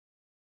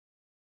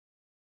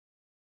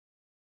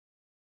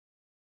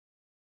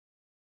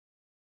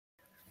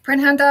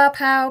Prynhawn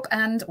pawb,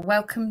 and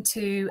welcome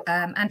to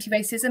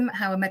Anti-Racism,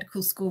 How a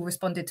Medical School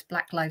Responded to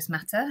Black Lives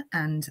Matter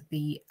and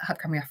the Hub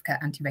Cymru Africa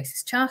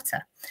Anti-Racist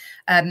Charter.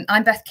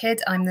 I'm Beth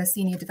Kidd, I'm the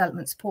Senior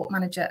Development Support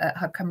Manager at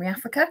Hub Cymru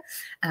Africa,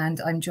 and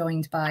I'm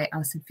joined by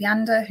Alison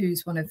Fiander,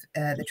 who's one of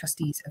the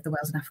trustees of the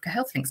Wales and Africa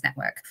Health Links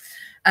Network.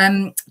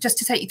 Just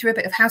to take you through a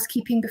bit of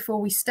housekeeping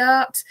before we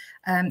start,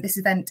 this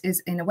event is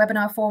in a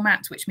webinar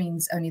format, which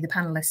means only the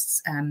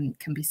panellists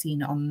can be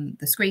seen on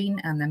the screen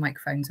and their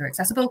microphones are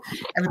accessible.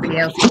 Everybody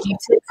else is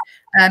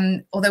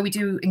muted. Although we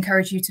do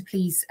encourage you to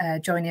please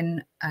join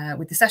in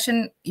with the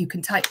session, you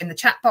can type in the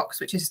chat box,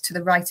 which is to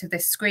the right of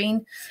this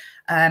screen.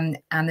 And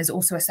there's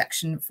also a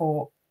section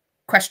for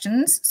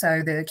questions.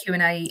 So the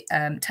Q&A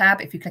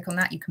tab, if you click on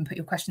that, you can put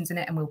your questions in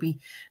it, and we'll be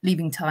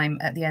leaving time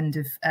at the end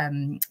of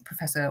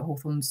Professor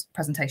Hawthorne's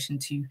presentation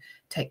to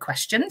take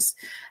questions.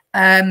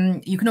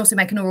 You can also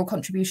make an oral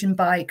contribution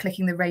by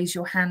clicking the raise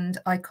your hand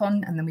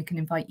icon, and then we can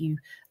invite you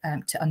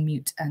to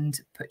unmute and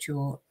put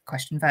your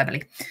question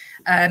verbally.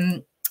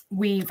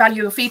 We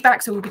value your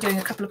feedback, so we'll be doing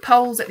a couple of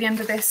polls at the end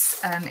of this.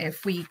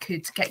 If we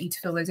could get you to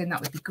fill those in, that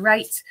would be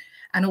great.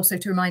 And also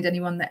to remind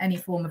anyone that any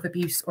form of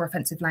abuse or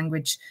offensive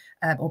language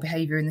or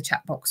behaviour in the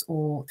chat box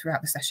or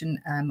throughout the session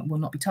will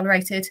not be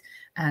tolerated,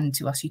 and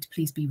to ask you to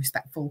please be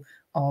respectful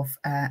of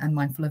and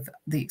mindful of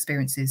the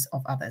experiences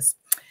of others.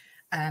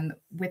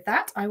 With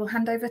that, I will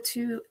hand over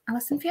to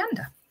Alison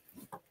Fiander.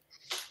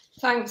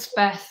 Thanks,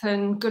 Beth,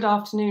 and good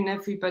afternoon,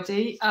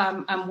 everybody,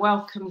 and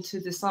welcome to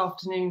this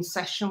afternoon's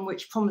session,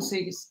 which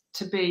promises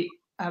to be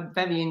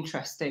very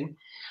interesting.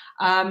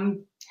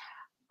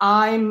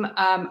 I'm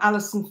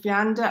Alison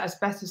Fiander, as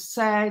Beth has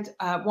said,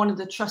 one of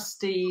the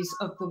trustees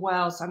of the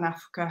Wales and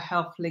Africa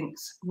Health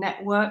Links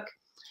Network.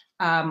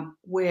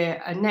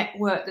 We're a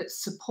network that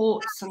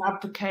supports and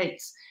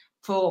advocates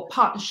for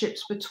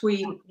partnerships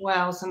between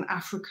Wales and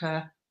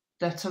Africa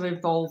that are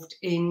involved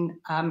in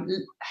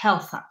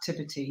health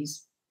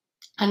activities.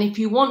 And if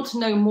you want to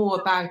know more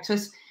about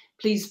us,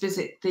 please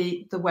visit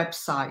the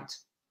website.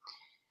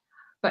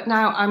 But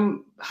now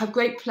I have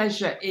great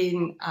pleasure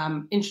in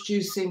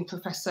introducing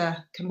Professor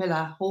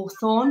Camilla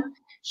Hawthorne.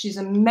 She's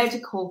a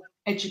medical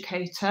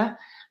educator,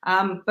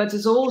 but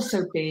has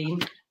also been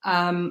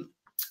a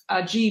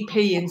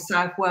GP in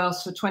South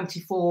Wales for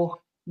 24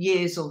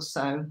 years or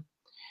so.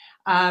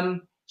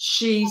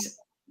 She's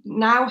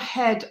now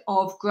head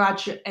of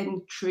graduate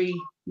entry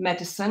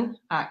medicine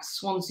at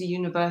Swansea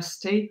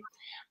University,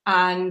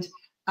 and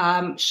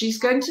she's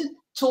going to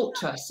talk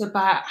to us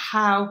about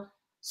how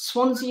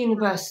Swansea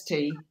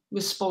University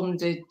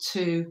responded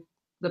to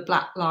the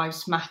Black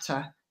Lives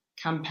Matter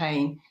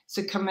campaign.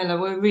 So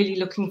Camilla, we're really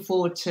looking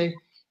forward to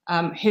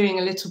hearing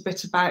a little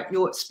bit about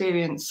your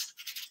experience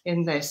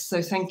in this.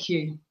 So thank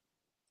you.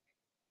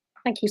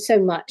 Thank you so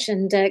much,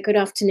 and good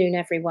afternoon,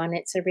 everyone.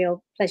 It's a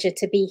real pleasure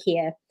to be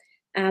here.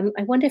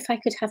 I wonder if I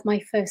could have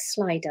my first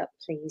slide up,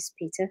 please,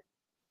 Peter.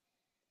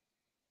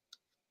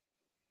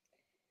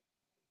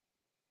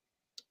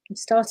 I'm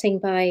starting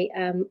by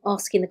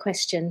asking the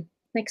question.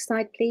 Next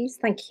slide, please.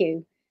 Thank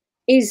you.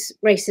 Is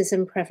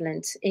racism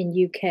prevalent in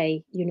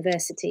UK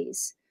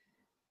universities?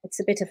 It's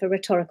a bit of a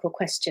rhetorical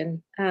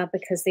question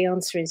because the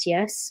answer is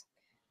yes.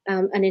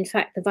 And in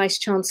fact, the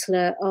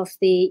Vice-Chancellor of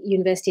the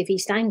University of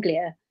East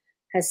Anglia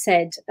has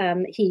said,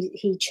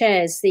 he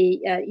chairs the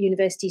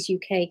Universities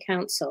UK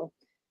Council.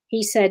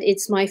 He said,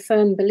 it's my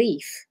firm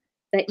belief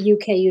that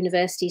UK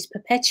universities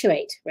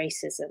perpetuate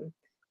racism.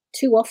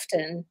 Too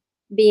often,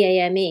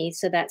 BAME,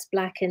 so that's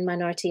Black and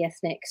minority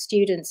ethnic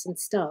students and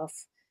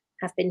staff,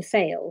 have been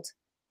failed,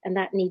 and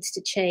that needs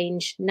to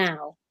change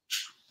now.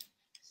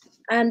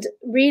 And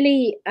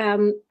really,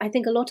 I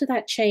think a lot of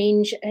that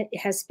change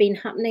has been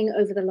happening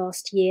over the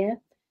last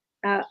year,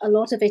 a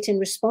lot of it in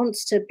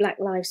response to Black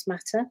Lives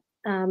Matter.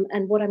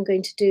 And what I'm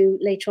going to do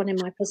later on in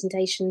my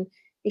presentation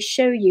is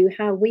show you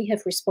how we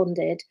have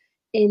responded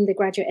in the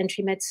graduate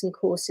entry medicine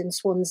course in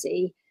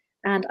Swansea.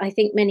 And I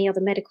think many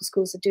other medical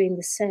schools are doing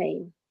the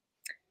same.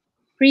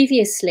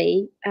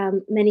 Previously,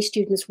 many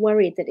students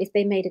worried that if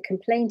they made a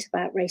complaint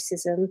about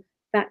racism,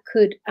 that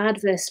could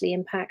adversely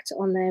impact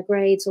on their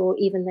grades or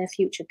even their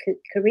future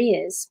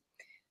careers.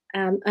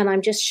 And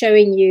I'm just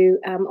showing you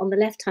on the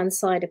left-hand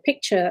side a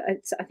picture,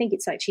 I think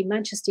it's actually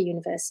Manchester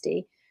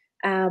University,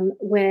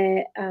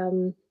 which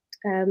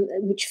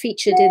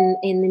featured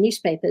in the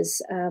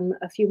newspapers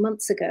a few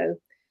months ago,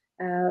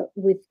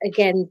 with,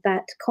 again,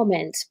 that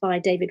comment by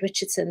David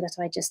Richardson that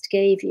I just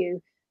gave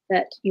you,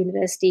 that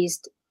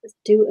universities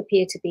do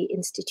appear to be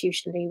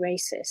institutionally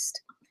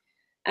racist.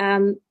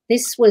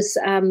 This was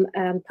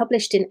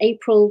published in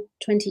April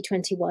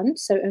 2021,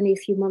 so only a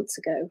few months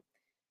ago,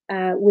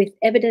 with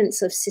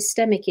evidence of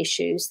systemic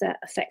issues that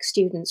affect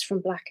students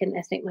from Black and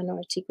ethnic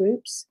minority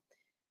groups,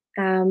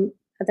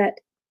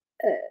 that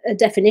a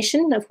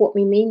definition of what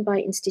we mean by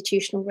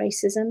institutional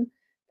racism,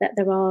 that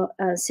there are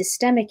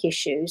systemic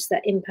issues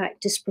that impact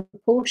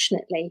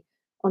disproportionately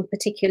on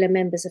particular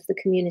members of the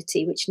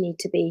community, which need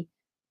to be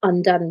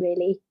undone,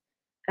 really,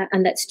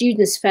 and that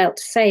students felt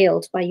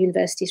failed by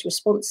universities'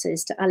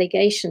 responses to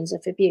allegations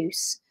of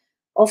abuse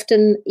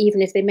Often,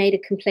 even if they made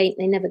a complaint,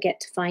 they never get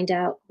to find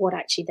out what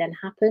actually then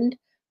happened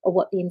or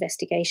what the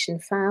investigation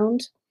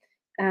found.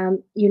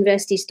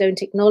 Universities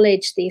don't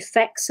acknowledge the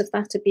effects of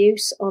that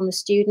abuse on the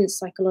students'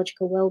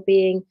 psychological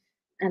well-being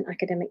and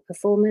academic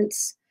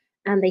performance,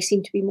 and they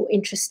seem to be more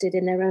interested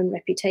in their own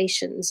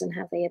reputations and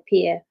how they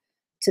appear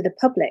to the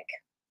public.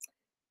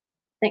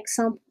 Next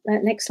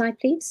slide,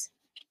 please.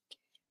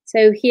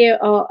 So here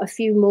are a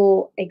few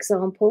more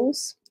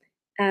examples.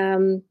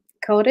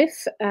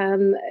 Cardiff,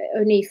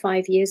 only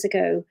 5 years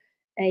ago,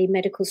 a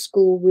medical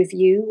school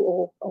review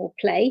or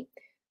play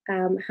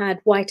had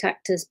white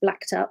actors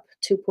blacked up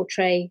to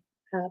portray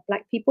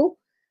black people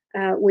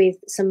with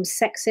some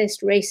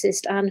sexist,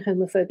 racist and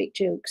homophobic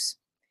jokes.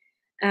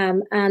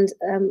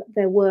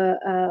 There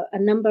were a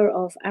number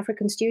of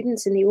African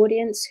students in the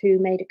audience who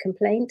made a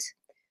complaint.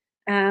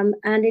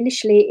 And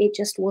initially it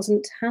just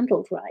wasn't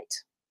handled right.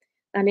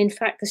 And in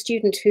fact, the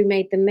student who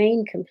made the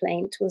main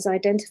complaint was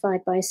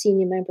identified by a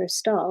senior member of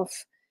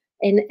staff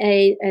in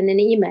an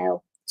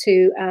email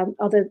to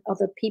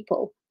other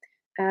people,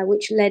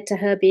 which led to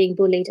her being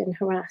bullied and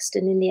harassed.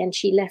 And in the end,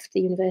 she left the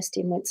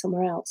university and went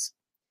somewhere else.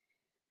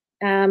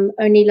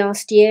 Only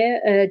last year,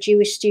 a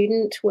Jewish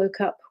student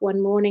woke up one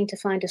morning to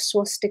find a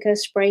swastika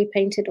spray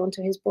painted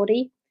onto his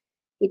body.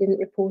 He didn't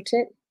report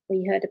it.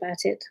 We heard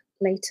about it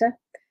later.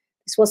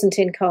 This wasn't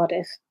in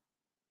Cardiff.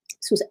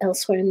 This was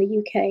elsewhere in the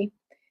UK.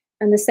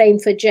 And the same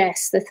for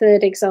Jess, the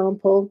third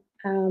example,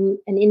 an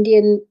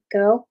Indian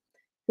girl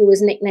who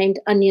was nicknamed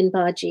Onion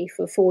Bhaji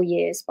for 4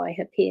 years by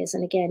her peers.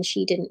 And again,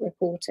 she didn't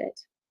report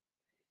it.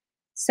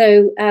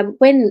 So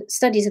when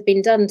studies have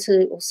been done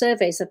or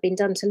surveys have been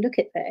done to look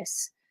at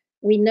this,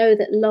 we know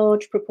that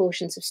large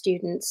proportions of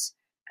students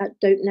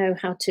don't know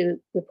how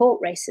to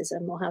report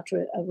racism or how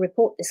to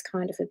report this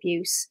kind of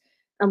abuse.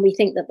 And we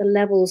think that the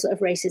levels of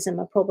racism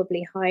are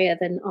probably higher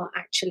than are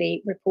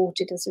actually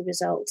reported as a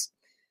result.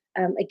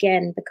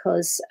 Again,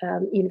 because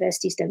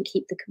universities don't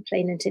keep the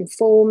complainant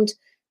informed.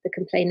 The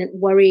complainant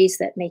worries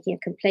that making a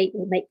complaint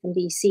will make them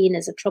be seen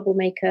as a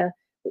troublemaker,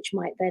 which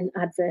might then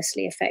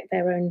adversely affect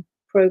their own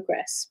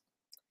progress.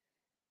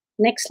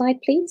 Next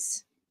slide,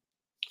 please.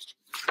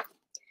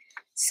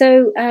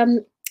 So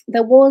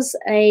there was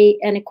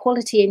an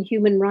Equality and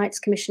Human Rights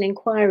Commission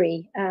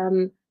inquiry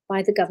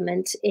by the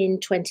government in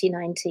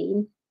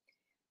 2019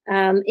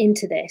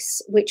 into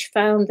this, which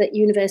found that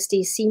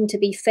universities seem to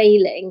be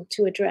failing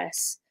to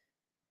address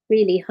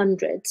really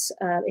hundreds,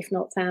 if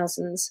not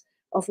thousands,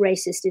 of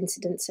racist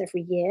incidents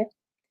every year,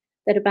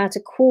 that about a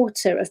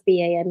quarter of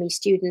BAME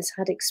students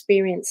had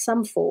experienced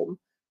some form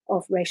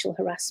of racial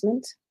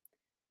harassment,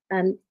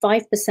 and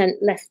 5%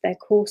 left their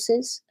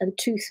courses and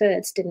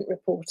 2/3 didn't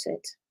report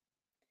it.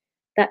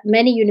 That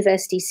many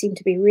universities seem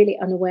to be really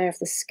unaware of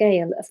the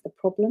scale of the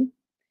problem,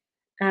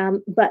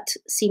 but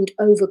seemed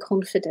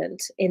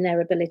overconfident in their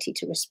ability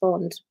to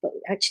respond. But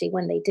actually,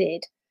 when they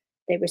did,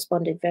 they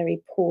responded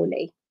very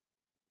poorly.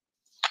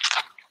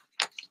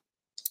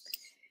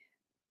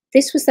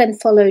 This was then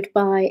followed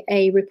by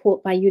a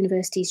report by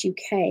Universities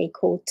UK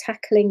called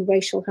Tackling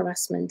Racial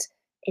Harassment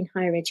in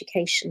Higher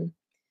Education.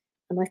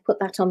 And I've put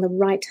that on the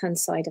right-hand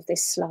side of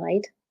this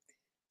slide.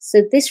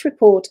 So this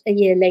report a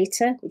year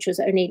later, which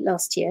was only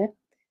last year,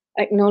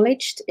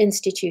 acknowledged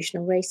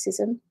institutional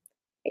racism.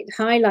 It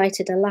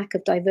highlighted a lack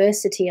of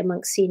diversity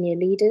amongst senior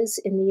leaders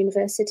in the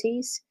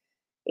universities.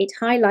 It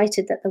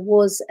highlighted that there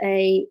was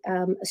a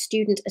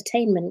student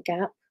attainment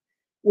gap,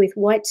 with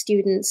white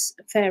students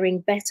faring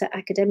better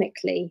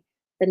academically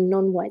than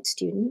non-white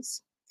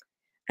students.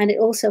 And it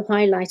also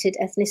highlighted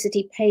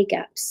ethnicity pay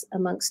gaps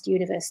amongst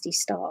university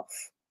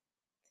staff.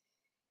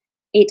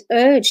 It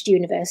urged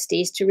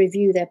universities to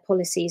review their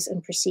policies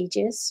and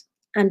procedures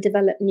and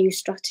develop new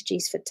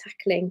strategies for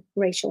tackling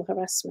racial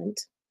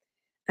harassment.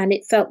 And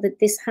it felt that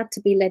this had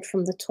to be led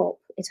from the top.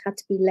 It had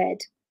to be led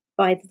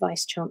by the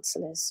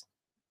vice-chancellors.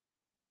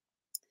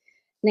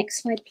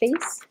 Next slide,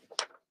 please.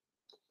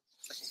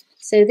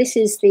 So this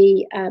is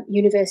the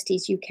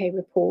Universities UK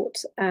report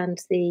and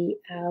the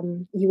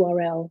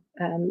URL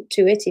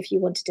to it if you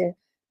wanted to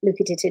look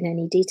at it in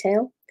any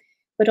detail.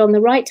 But on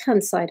the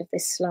right-hand side of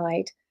this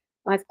slide,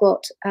 I've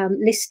got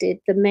listed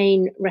the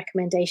main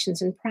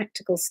recommendations and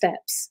practical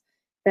steps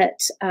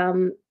that,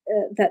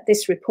 that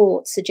this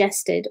report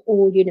suggested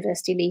all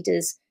university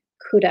leaders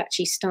could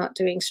actually start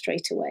doing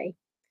straight away.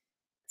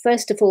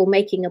 First of all,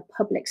 making a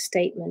public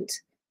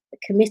statement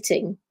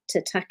committing to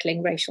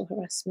tackling racial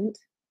harassment,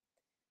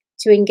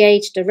 to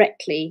engage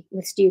directly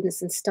with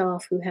students and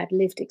staff who had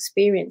lived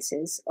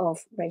experiences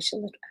of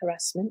racial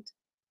harassment,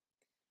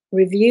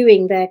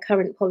 reviewing their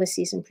current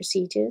policies and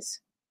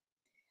procedures,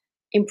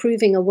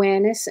 improving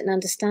awareness and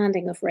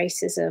understanding of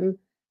racism,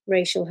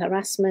 racial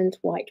harassment,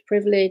 white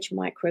privilege,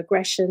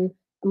 microaggression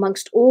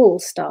amongst all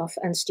staff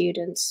and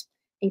students,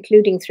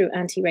 including through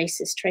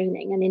anti-racist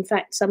training. And in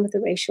fact, some of the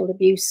racial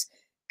abuse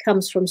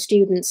comes from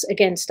students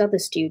against other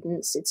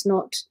students. It's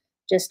not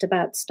just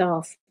about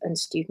staff and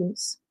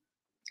students.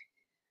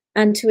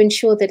 And to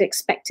ensure that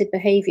expected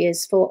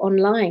behaviours for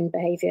online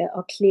behaviour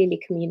are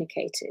clearly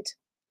communicated,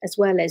 as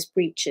well as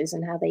breaches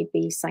and how they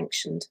be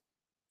sanctioned.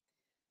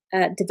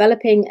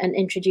 developing and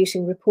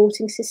introducing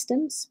reporting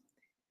systems,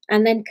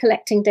 and then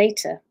collecting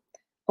data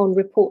on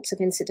reports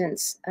of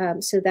incidents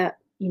so that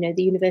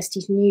the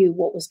universities knew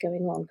what was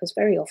going on, because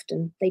very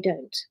often they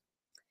don't.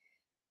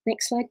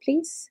 Next slide,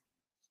 please.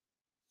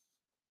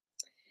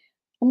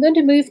 I'm going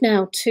to move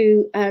now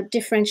to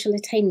differential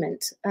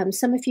attainment.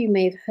 Some of you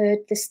may have heard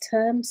this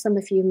term, some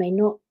of you may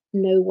not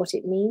know what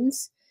it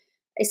means.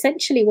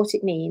 Essentially what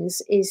it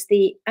means is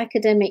the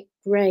academic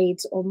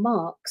grades or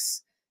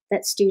marks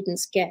that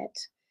students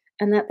get,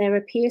 and that there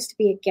appears to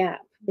be a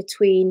gap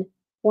between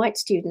white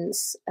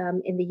students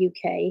in the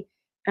UK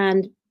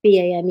and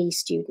BAME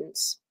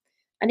students.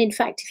 And in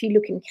fact, if you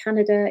look in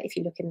Canada, if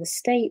you look in the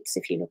States,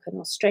 if you look in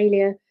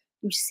Australia,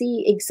 you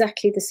see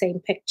exactly the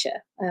same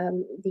picture.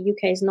 The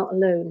UK is not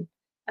alone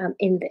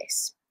in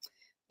this.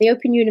 The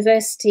Open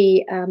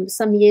University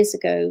some years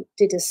ago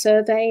did a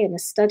survey and a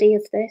study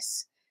of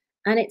this,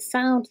 and it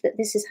found that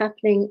this is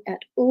happening at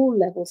all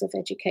levels of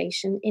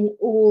education in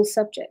all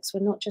subjects.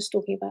 We're not just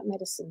talking about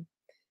medicine.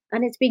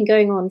 And it's been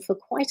going on for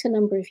quite a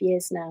number of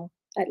years now,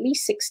 at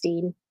least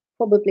 16,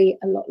 probably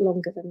a lot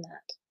longer than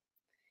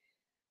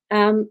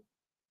that.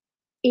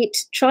 It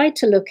tried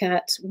to look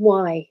at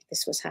why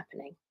this was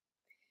happening.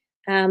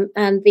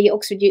 And the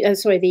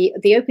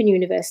Open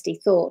University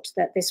thought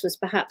that this was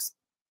perhaps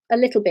a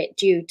little bit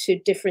due to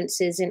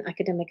differences in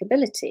academic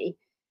ability,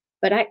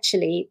 but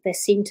actually there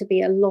seemed to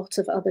be a lot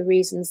of other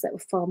reasons that were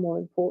far more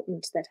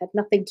important that had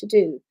nothing to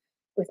do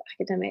with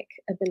academic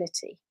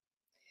ability.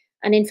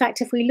 And in fact,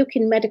 if we look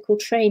in medical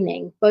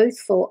training, both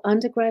for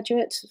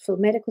undergraduate, for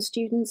medical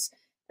students,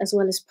 as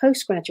well as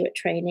postgraduate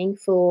training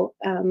for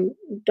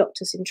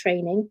doctors in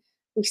training,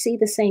 we see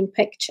the same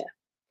picture.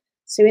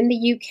 So in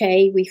the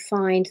UK, we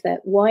find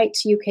that white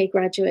UK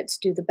graduates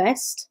do the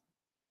best.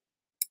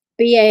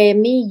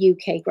 BAME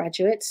UK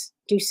graduates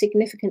do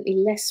significantly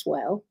less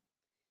well.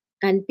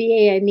 And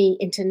BAME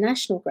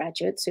international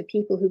graduates, so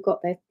people who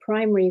got their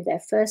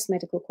first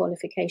medical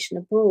qualification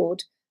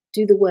abroad,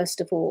 do the worst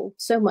of all.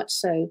 So much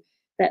so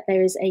that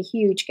there is a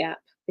huge gap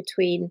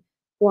between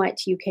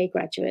white UK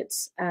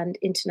graduates and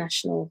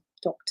international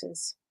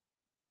doctors.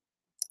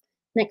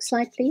 Next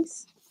slide,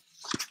 please.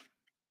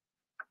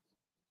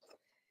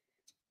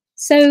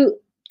 So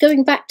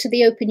going back to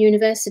the Open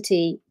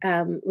University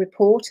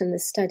report and the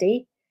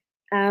study,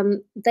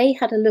 they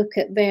had a look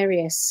at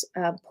various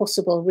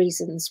possible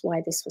reasons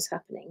why this was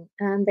happening.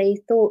 And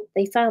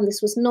they found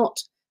this was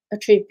not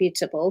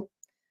attributable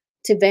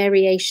to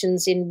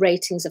variations in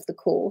ratings of the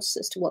course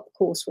as to what the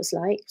course was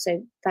like.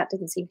 So that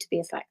didn't seem to be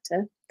a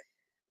factor.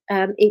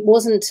 It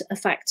wasn't a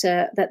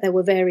factor that there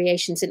were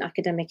variations in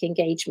academic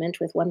engagement,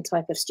 with one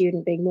type of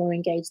student being more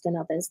engaged than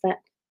others.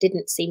 That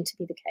didn't seem to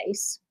be the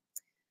case.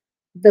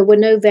 There were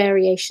no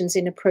variations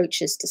in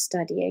approaches to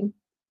studying,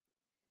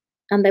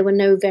 and there were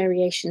no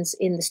variations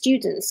in the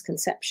students'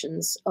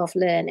 conceptions of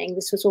learning.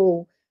 This was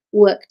all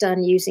work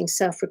done using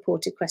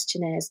self-reported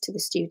questionnaires to the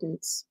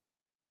students.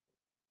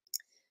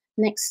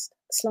 Next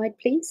slide,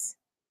 please.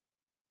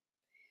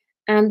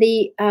 And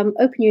the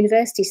Open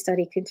University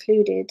study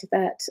concluded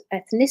that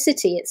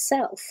ethnicity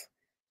itself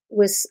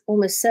was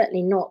almost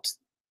certainly not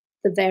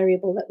the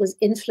variable that was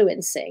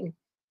influencing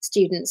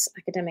students'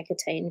 academic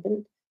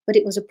attainment, but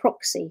it was a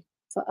proxy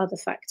for other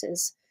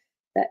factors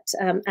that,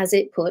 as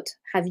it put,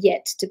 have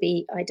yet to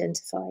be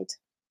identified.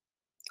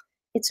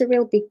 It's a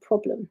real big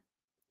problem.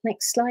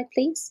 Next slide,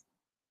 please.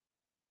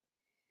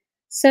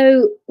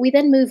 So we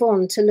then move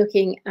on to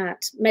looking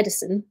at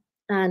medicine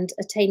and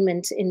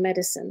attainment in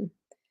medicine.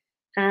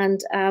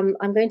 And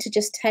I'm going to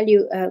just tell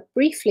you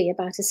briefly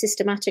about a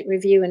systematic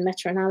review and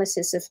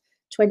meta-analysis of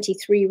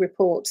 23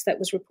 reports that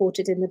was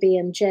reported in the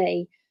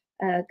BMJ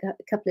a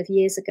couple of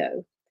years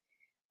ago,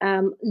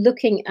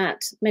 looking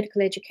at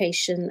medical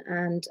education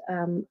and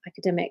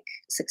academic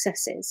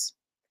successes.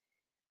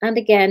 And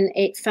again,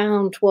 it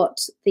found what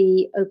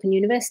the Open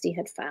University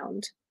had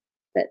found,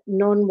 that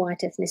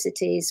non-white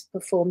ethnicities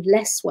performed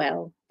less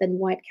well than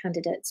white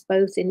candidates,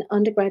 both in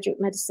undergraduate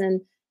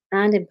medicine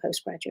and in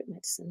postgraduate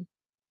medicine.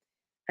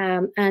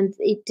 And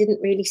it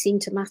didn't really seem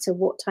to matter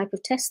what type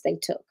of test they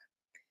took.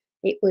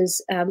 It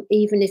was,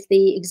 even if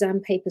the exam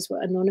papers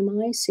were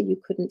anonymized, so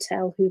you couldn't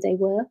tell who they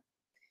were,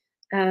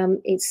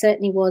 it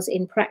certainly was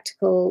in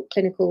practical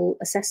clinical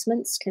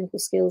assessments, clinical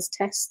skills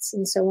tests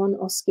and so on,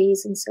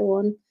 OSCEs and so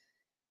on.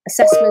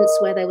 Assessments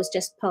where there was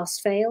just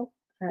pass-fail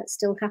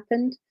still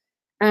happened,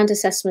 and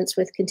assessments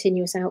with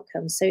continuous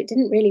outcomes. So it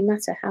didn't really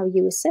matter how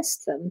you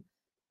assessed them,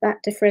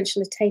 that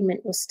differential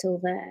attainment was still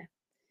there.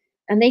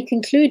 And they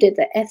concluded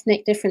that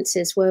ethnic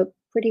differences were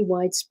pretty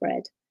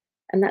widespread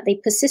and that they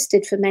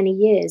persisted for many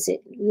years.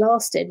 It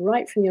lasted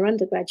right from your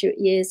undergraduate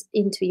years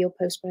into your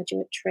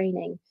postgraduate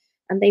training,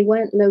 and they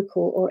weren't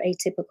local or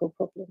atypical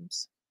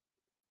problems.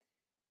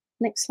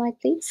 Next slide,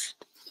 please.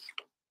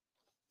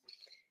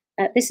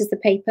 This is the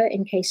paper,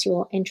 in case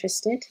you're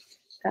interested,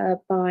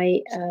 by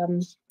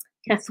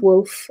Kath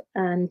Wolfe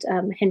and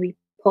Henry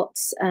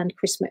Potts and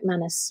Chris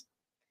McManus.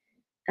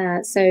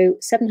 So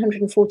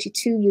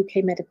 742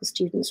 UK medical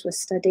students were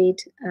studied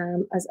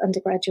as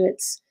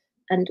undergraduates,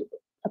 and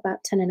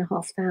about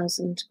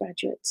 10,500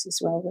 graduates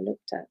as well were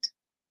looked at.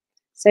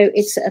 So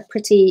it's a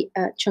pretty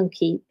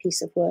chunky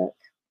piece of work,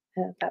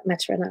 that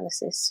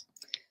meta-analysis.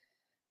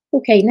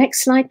 Okay,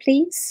 next slide,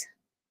 please.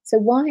 So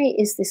why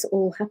is this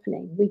all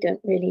happening? We don't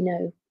really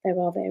know. There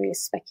are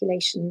various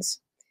speculations.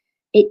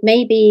 It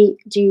may be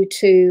due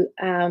to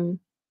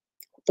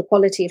the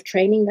quality of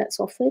training that's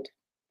offered.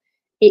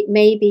 It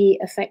may be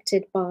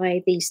affected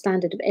by the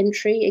standard of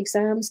entry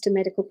exams to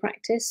medical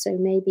practice. So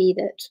maybe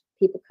that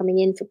people coming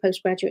in for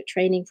postgraduate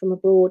training from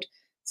abroad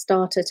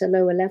start at a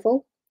lower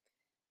level.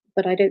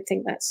 But I don't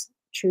think that's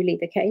truly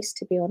the case,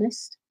 to be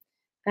honest.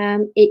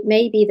 It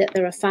may be that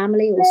there are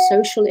family or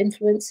social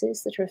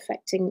influences that are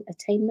affecting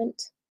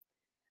attainment.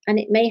 And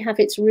it may have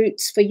its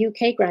roots for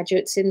UK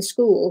graduates in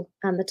school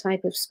and the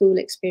type of school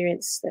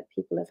experience that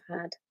people have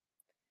had.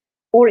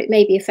 Or it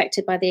may be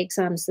affected by the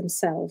exams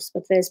themselves.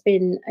 But there's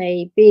been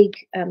a big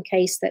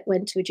case that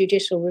went to a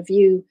judicial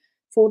review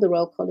for the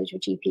Royal College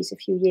of GPs a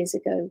few years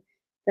ago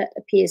that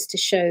appears to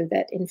show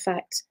that, in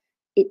fact,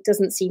 it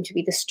doesn't seem to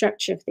be the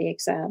structure of the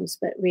exams,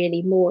 but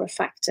really more a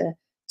factor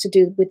to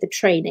do with the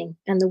training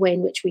and the way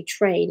in which we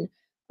train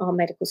our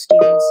medical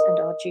students and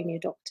our junior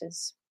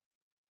doctors.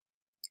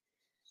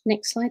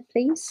 Next slide,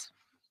 please.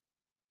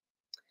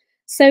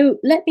 So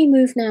let me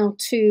move now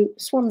to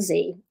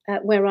Swansea,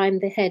 where I'm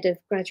the head of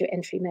graduate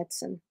entry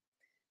medicine.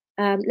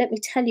 Let me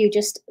tell you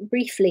just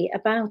briefly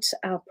about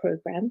our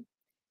programme.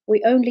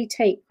 We only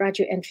take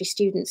graduate entry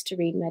students to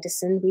read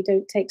medicine. We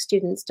don't take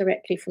students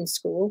directly from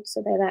school,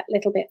 so they're that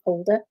little bit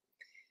older.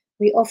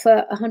 We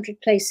offer 100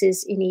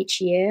 places in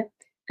each year,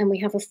 and we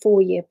have a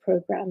 4-year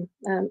programme.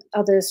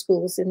 Other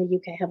schools in the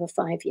UK have a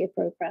 5-year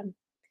programme.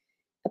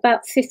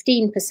 About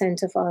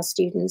 15% of our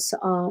students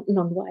are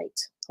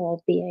non-white or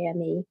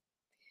BAME,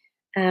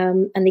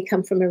 and they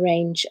come from a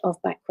range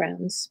of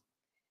backgrounds.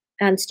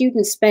 And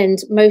students spend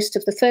most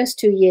of the first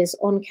 2 years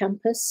on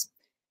campus,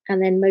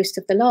 and then most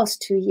of the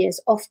last 2 years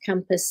off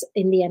campus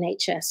in the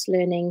NHS,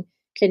 learning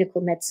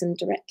clinical medicine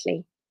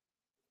directly.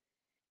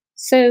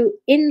 So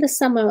in the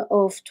summer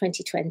of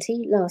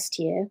 2020, last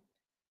year,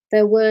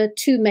 there were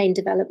 2 main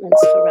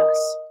developments for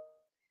us.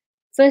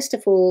 First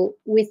of all,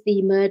 with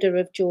the murder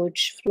of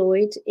George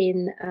Floyd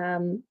in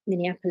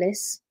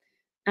Minneapolis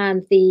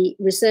and the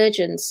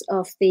resurgence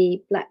of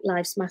the Black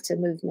Lives Matter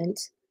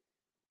movement,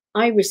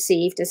 I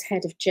received, as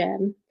head of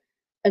GEM,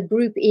 a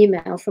group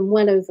email from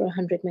well over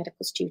 100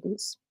 medical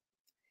students.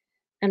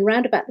 And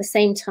round about the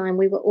same time,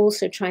 we were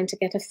also trying to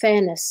get a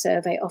fairness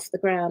survey off the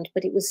ground,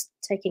 but it was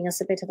taking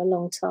us a bit of a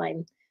long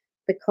time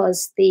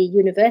because the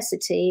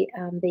university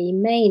and the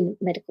main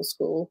medical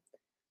school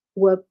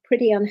were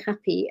pretty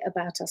unhappy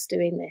about us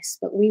doing this.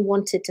 But we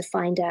wanted to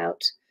find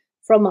out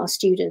from our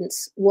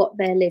students what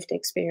their lived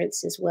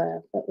experiences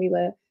were, but we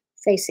were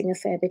facing a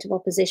fair bit of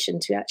opposition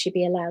to actually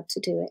be allowed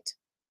to do it.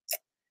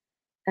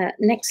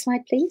 Next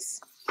slide, please.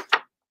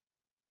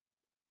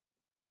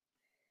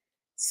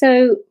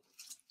 So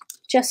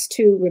just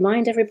to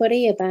remind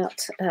everybody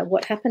about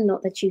what happened,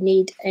 not that you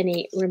need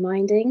any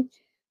reminding,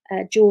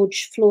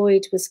 George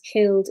Floyd was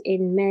killed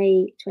in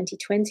May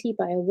 2020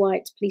 by a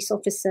white police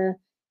officer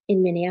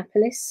in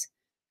Minneapolis.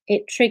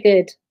 It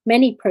triggered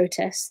many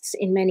protests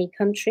in many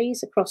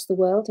countries across the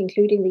world,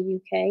 including the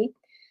UK,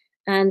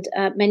 and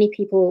many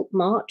people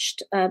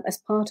marched as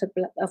part of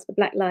the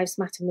Black Lives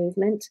Matter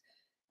movement,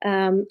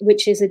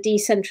 which is a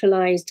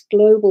decentralized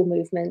global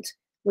movement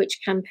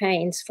which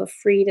campaigns for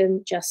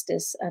freedom,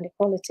 justice, and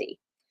equality.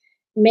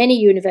 Many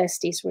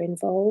universities were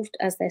involved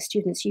as their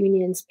students'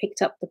 unions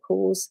picked up the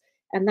cause,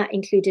 and that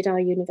included our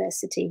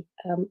university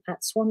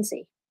at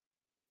Swansea.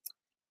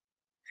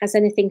 Has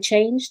anything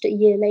changed a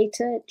year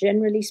later,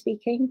 generally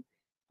speaking?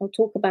 I'll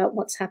talk about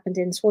what's happened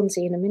in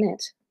Swansea in a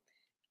minute.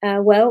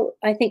 Well,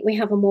 I think we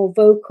have a more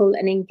vocal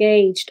and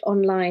engaged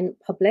online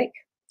public.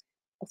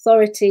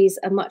 Authorities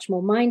are much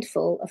more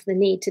mindful of the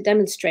need to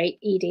demonstrate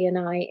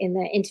ED&I in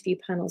their interview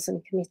panels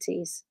and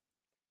committees.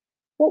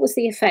 What was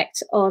the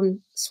effect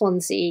on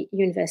Swansea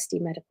University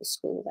Medical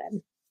School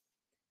then?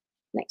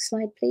 Next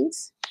slide,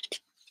 please.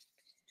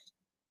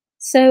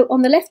 So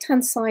on the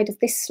left-hand side of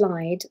this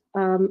slide,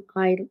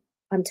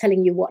 I'm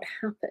telling you what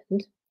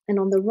happened, and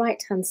on the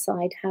right-hand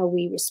side, how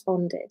we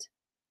responded.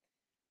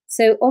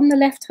 So on the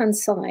left-hand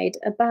side,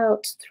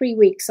 about 3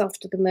 weeks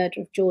after the murder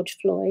of George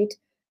Floyd,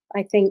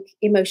 I think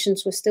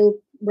emotions were still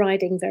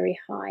riding very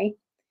high.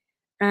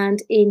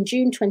 And in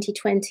June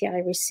 2020, I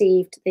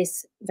received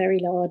this very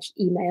large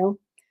email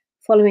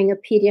following a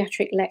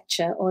pediatric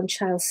lecture on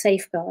child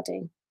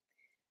safeguarding.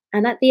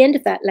 And at the end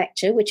of that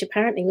lecture, which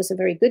apparently was a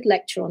very good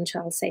lecture on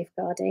child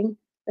safeguarding,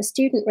 a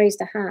student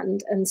raised a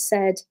hand and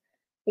said,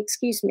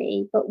 "Excuse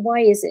me, but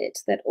why is it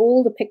that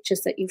all the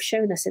pictures that you've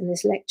shown us in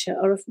this lecture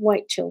are of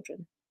white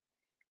children?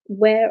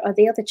 Where are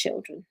the other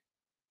children?"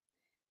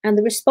 And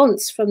the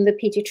response from the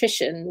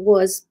paediatrician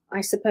was,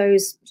 I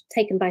suppose,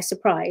 taken by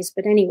surprise,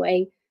 but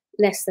anyway,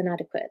 less than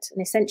adequate.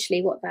 And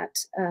essentially what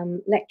that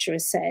lecturer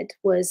said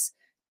was,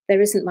 there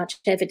isn't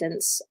much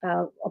evidence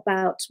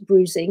about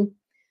bruising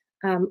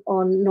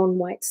on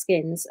non-white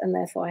skins, and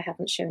therefore I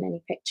haven't shown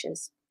any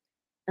pictures.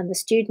 And the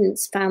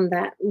students found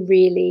that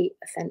really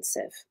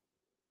offensive.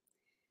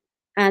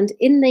 And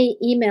in the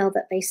email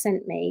that they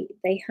sent me,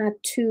 they had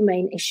two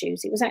main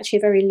issues. It was actually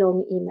a very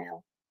long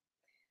email.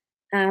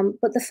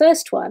 But the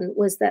first one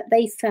was that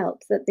they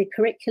felt that the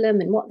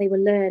curriculum and what they were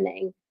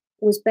learning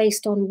was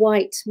based on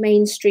white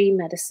mainstream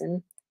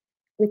medicine,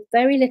 with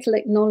very little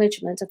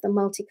acknowledgement of the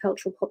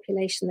multicultural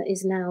population that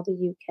is now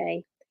the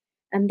UK.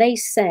 And they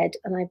said,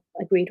 and I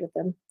agreed with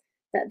them,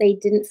 that they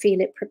didn't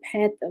feel it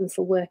prepared them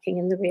for working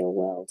in the real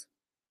world.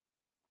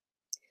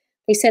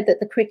 They said that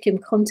the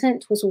curriculum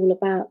content was all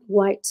about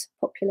white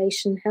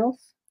population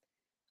health.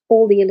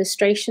 All the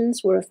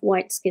illustrations were of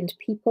white-skinned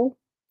people.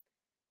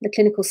 The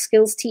clinical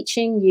skills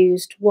teaching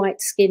used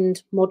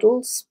white-skinned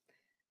models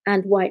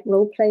and white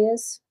role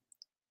players.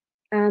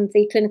 And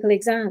the clinical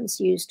exams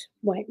used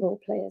white role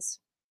players.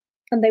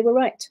 And they were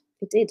right,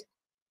 they did.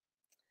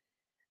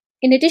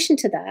 In addition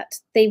to that,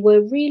 they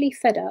were really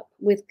fed up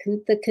with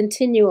the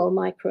continual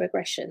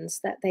microaggressions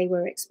that they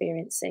were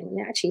experiencing.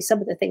 And actually,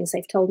 some of the things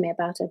they've told me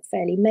about are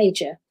fairly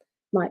major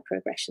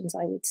microaggressions,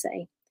 I would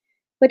say.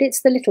 But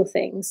it's the little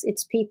things.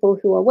 It's people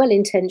who are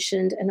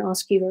well-intentioned and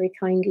ask you very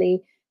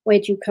kindly, where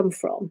do you come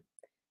from?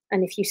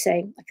 And if you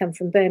say, I come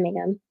from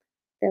Birmingham,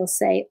 they'll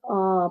say,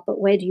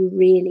 but where do you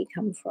really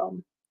come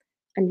from?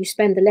 And you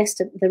spend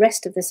the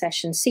rest of the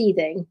session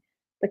seething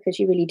because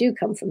you really do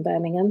come from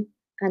Birmingham.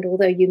 And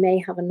although you may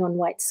have a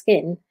non-white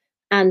skin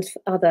and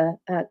other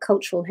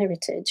cultural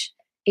heritage,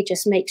 it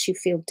just makes you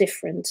feel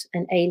different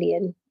and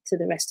alien to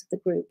the rest of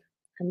the group.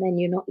 And then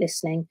you're not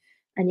listening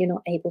and you're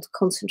not able to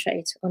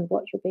concentrate on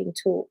what you're being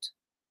taught.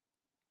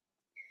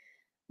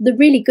 The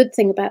really good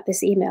thing about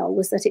this email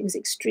was that it was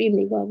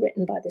extremely well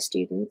written by the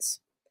students.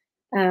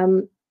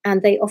 And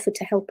they offered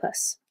to help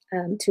us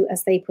to,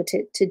 as they put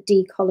it, to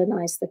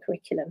decolonize the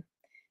curriculum.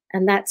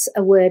 And that's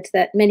a word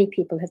that many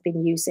people have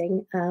been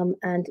using,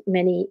 and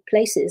many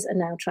places are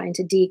now trying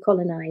to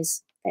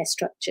decolonize their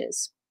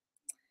structures.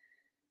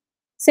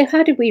 So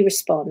how did we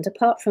respond?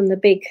 Apart from the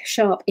big,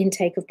 sharp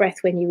intake of breath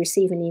when you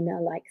receive an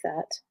email like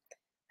that,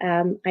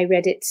 I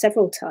read it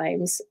several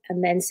times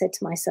and then said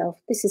to myself,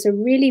 this is a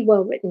really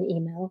well-written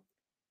email.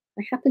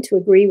 I happen to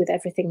agree with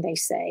everything they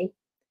say.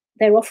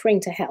 They're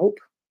offering to help.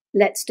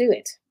 Let's do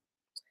it.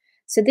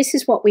 So this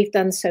is what we've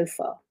done so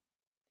far.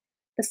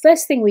 The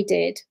first thing we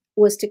did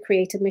was to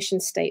create a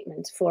mission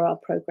statement for our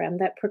program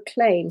that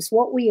proclaims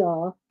what we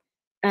are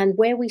and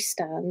where we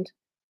stand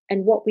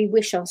and what we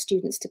wish our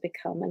students to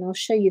become. And I'll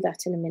show you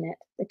that in a minute.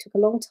 It took a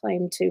long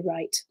time to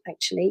write,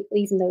 actually,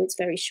 even though it's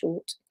very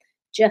short,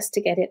 just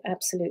to get it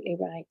absolutely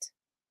right.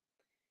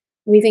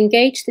 We've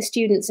engaged the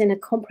students in a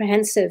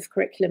comprehensive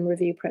curriculum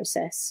review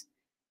process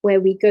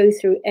where we go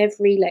through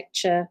every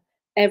lecture,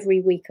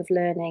 every week of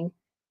learning,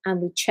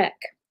 and we check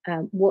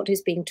what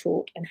is being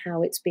taught and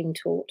how it's being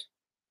taught.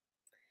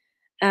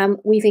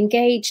 We've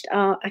engaged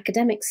our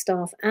academic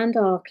staff and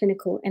our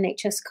clinical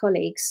NHS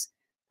colleagues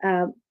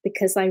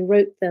because I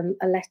wrote them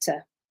a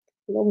letter,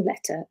 a long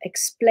letter,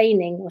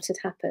 explaining what had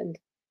happened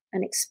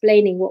and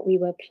explaining what we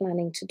were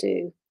planning to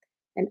do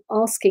and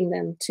asking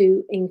them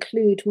to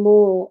include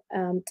more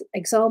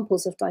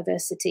examples of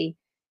diversity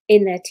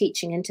in their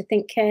teaching and to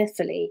think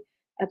carefully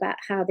about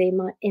how they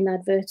might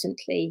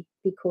inadvertently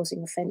be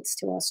causing offence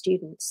to our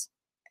students.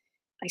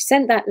 I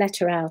sent that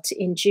letter out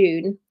in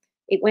June.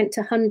 It went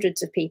to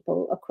hundreds of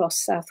people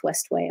across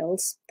Southwest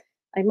Wales.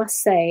 I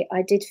must say,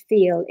 I did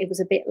feel it was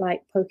a bit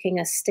like poking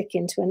a stick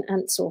into an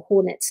ant's or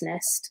hornet's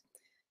nest.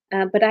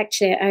 But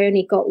actually, I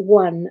only got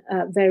one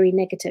very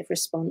negative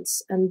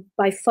response. And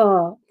by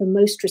far, the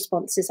most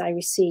responses I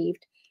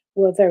received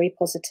were very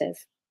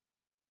positive.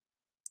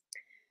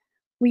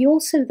 We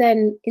also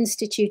then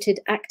instituted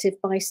active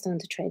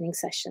bystander training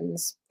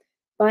sessions.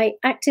 By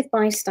active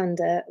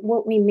bystander,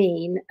 what we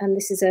mean, and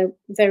this is a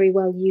very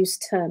well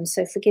used term,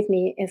 so forgive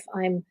me if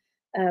I'm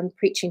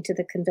preaching to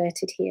the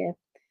converted here.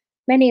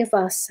 Many of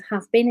us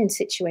have been in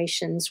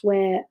situations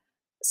where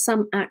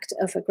some act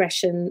of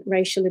aggression,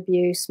 racial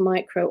abuse,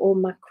 micro or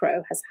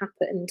macro has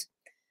happened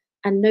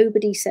and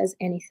nobody says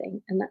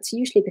anything. And that's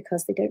usually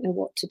because they don't know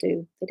what to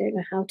do. They don't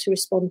know how to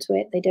respond to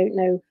it. They don't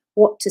know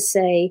what to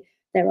say.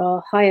 There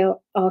are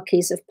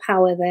hierarchies of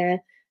power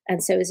there.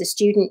 And so as a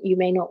student, you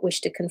may not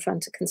wish to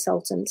confront a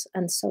consultant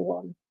and so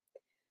on.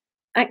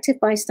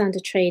 Active bystander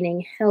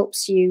training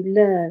helps you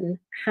learn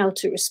how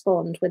to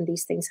respond when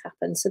these things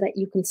happen so that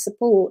you can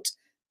support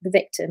the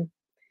victim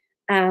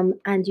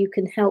and you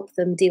can help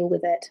them deal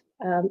with it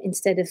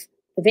instead of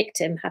the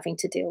victim having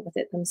to deal with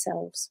it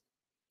themselves.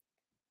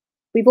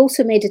 We've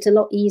also made it a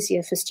lot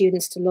easier for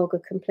students to log a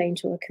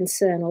complaint or a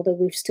concern, although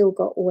we've still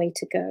got a way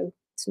to go.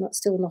 It's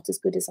still not as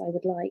good as I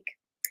would like.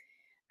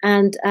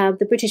 And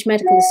the British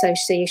Medical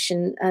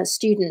Association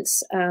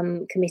Students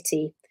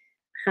Committee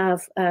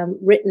have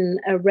written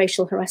a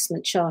racial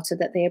harassment charter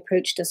that they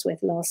approached us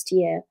with last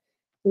year.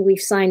 And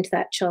we've signed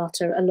that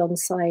charter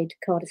alongside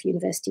Cardiff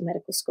University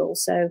Medical School.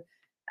 So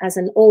as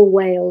an all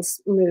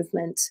Wales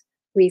movement,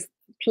 we've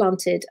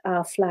planted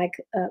our flag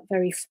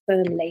very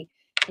firmly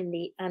in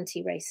the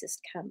anti-racist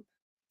camp.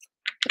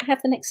 Could I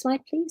have the next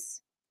slide,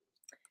 please?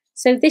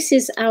 So this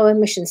is our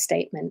mission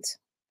statement,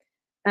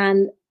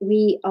 and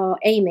we are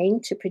aiming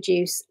to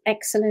produce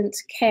excellent,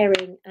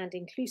 caring and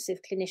inclusive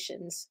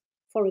clinicians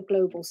for a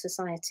global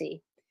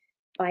society.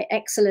 By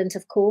excellent,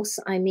 of course,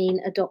 I mean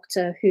a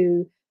doctor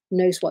who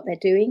knows what they're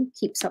doing,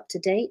 keeps up to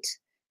date,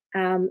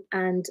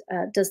 and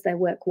does their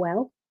work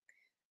well.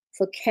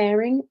 For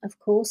caring, of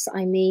course,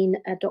 I mean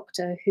a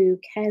doctor who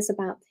cares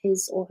about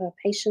his or her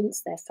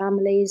patients, their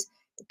families,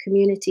 the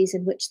communities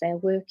in which they're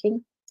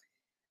working.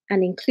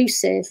 And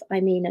inclusive,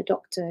 I mean a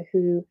doctor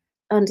who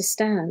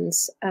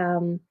understands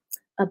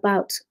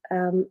about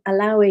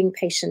allowing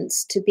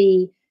patients to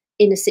be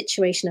in a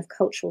situation of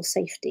cultural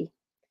safety,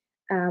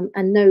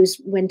 and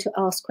knows when to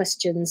ask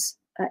questions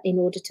in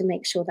order to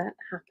make sure that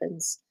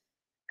happens.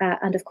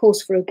 And of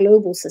course, for a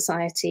global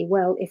society,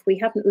 well, if we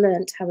haven't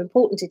learnt how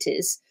important it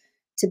is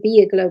to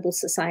be a global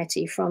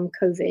society from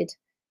COVID,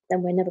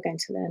 then we're never going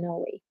to learn, are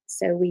we?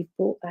 So we've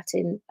brought that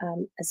in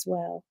as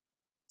well.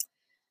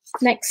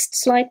 Next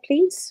slide,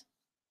 please.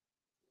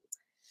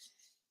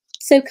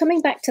 So coming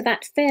back to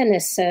that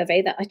fairness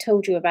survey that I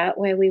told you about,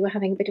 where we were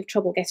having a bit of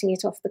trouble getting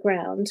it off the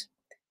ground,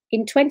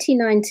 in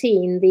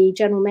 2019, the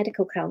General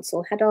Medical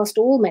Council had asked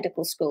all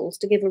medical schools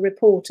to give a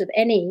report of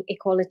any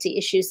equality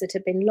issues that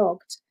had been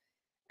logged.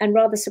 And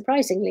rather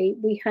surprisingly,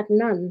 we had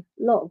none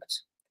logged.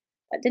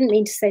 That didn't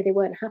mean to say they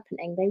weren't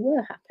happening. They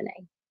were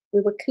happening.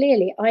 We were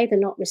clearly either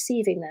not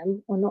receiving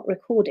them or not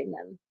recording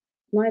them,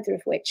 neither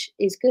of which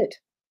is good.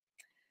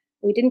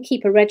 We didn't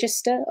keep a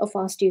register of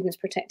our students'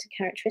 protected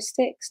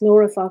characteristics,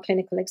 nor of our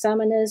clinical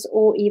examiners,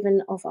 or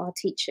even of our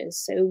teachers.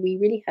 So we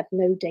really had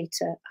no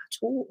data at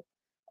all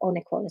on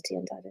equality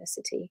and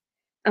diversity.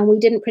 And we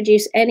didn't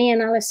produce any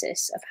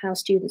analysis of how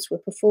students were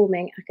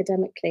performing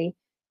academically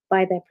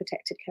by their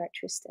protected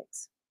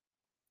characteristics.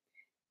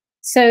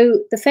 So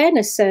the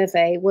fairness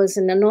survey was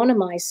an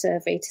anonymized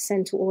survey to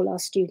send to all our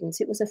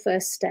students. It was a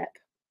first step.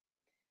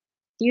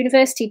 The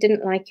university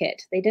didn't like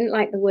it. They didn't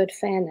like the word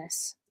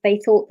fairness. They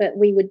thought that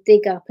we would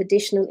dig up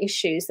additional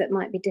issues that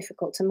might be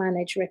difficult to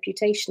manage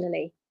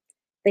reputationally.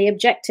 They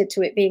objected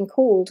to it being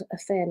called a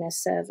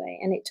fairness survey,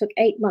 and it took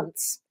 8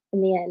 months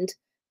in the end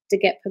to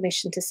get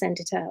permission to send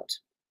it out.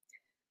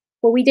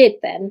 Well, we did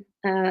then,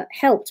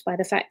 helped by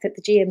the fact that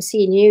the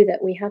GMC knew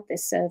that we had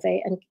this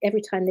survey, and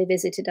every time they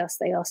visited us,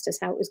 they asked us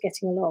how it was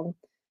getting along.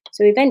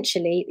 So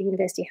eventually, the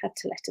university had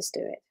to let us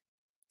do it.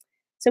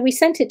 So we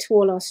sent it to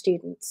all our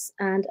students,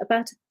 and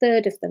about a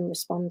third of them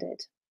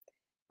responded.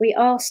 We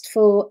asked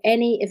for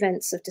any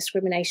events of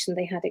discrimination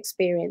they had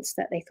experienced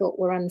that they thought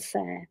were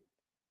unfair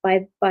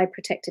by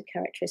protected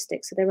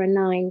characteristics. So there are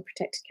 9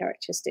 protected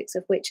characteristics,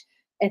 of which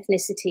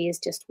ethnicity is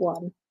just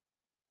one.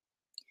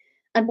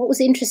 And what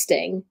was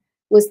interesting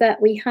was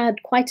that we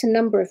had quite a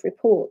number of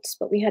reports,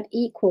 but we had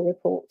equal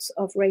reports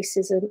of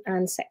racism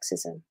and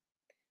sexism.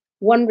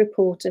 1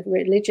 report of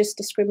religious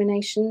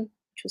discrimination,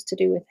 which was to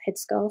do with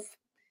headscarf,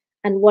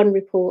 and 1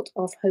 report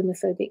of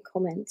homophobic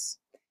comments,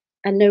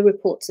 and no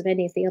reports of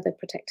any of the other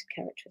protected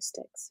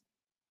characteristics.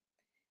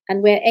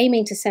 And we're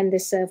aiming to send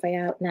this survey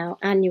out now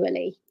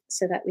annually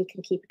so that we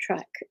can keep a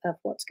track of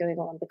what's going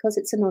on. Because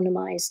it's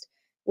anonymized,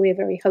 we're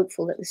very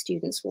hopeful that the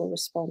students will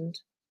respond.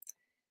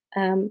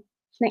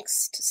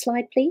 Next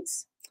slide,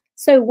 please.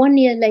 So 1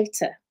 year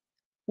later,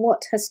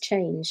 what has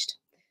changed?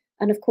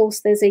 And of course,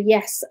 there's a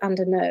yes and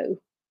a no.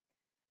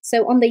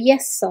 So on the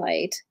yes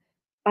side,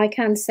 I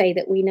can say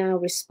that we now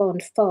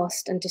respond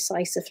fast and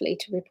decisively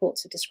to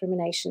reports of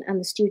discrimination, and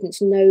the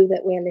students know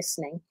that we're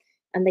listening,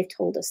 and they've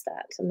told us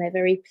that, and they're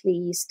very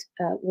pleased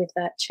with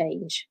that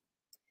change.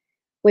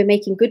 We're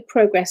making good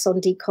progress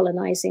on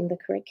decolonising the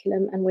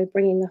curriculum, and we're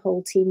bringing the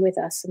whole team with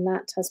us, and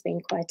that has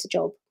been quite a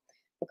job,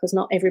 because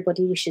not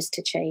everybody wishes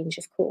to change,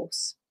 of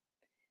course.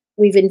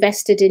 We've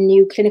invested in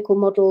new clinical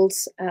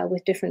models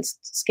with different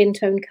skin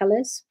tone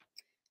colours.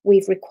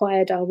 We've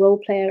required our role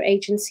player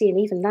agency, and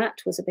even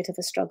that was a bit of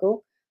a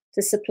struggle,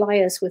 to supply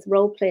us with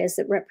role players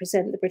that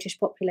represent the British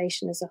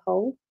population as a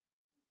whole.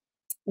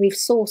 We've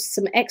sourced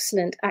some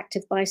excellent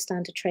active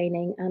bystander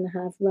training and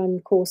have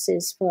run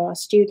courses for our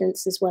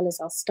students as well as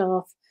our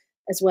staff,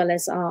 as well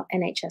as our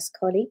NHS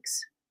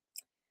colleagues.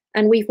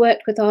 And we've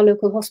worked with our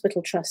local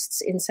hospital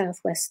trusts in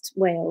South West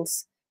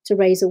Wales to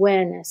raise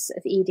awareness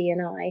of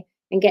ED&I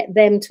and get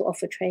them to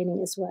offer training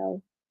as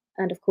well.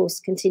 And of course,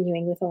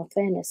 continuing with our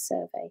fairness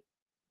survey.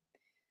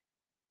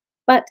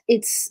 But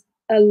it's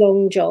a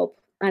long job,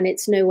 and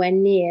it's nowhere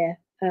near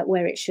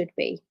where it should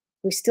be.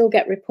 We still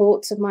get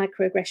reports of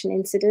microaggression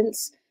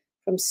incidents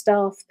from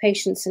staff,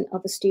 patients, and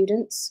other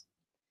students.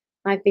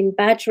 I've been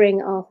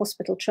badgering our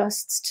hospital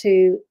trusts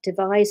to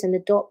devise and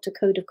adopt a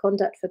code of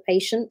conduct for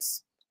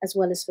patients as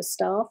well as for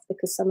staff,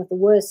 because some of the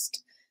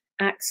worst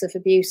acts of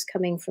abuse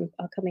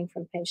are coming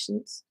from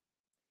patients.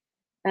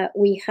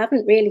 We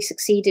haven't really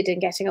succeeded in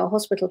getting our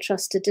hospital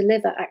trust to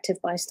deliver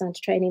active bystander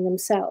training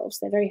themselves.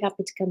 They're very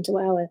happy to come to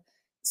our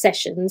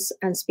sessions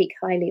and speak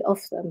highly of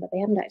them, but they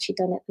haven't actually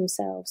done it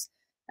themselves.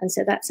 And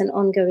so that's an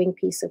ongoing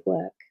piece of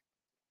work.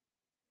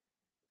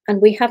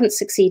 And we haven't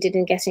succeeded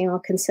in getting our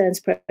concerns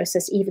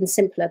process even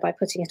simpler by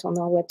putting it on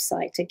our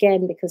website,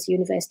 again, because the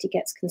university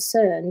gets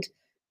concerned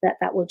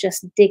that will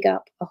just dig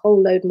up a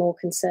whole load more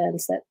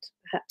concerns that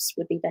perhaps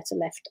would be better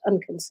left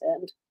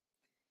unconcerned.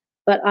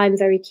 But I'm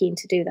very keen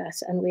to do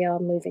that, and we are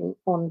moving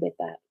on with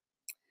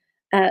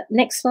that.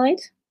 Next slide.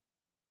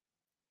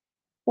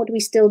 What do we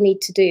still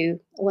need to do?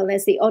 Well,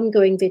 there's the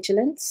ongoing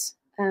vigilance,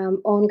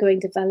 ongoing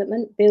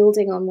development,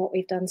 building on what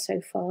we've done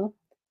so far.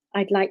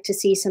 I'd like to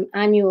see some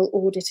annual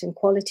audit and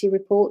quality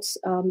reports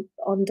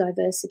on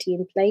diversity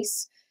in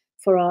place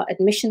for our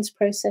admissions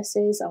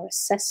processes, our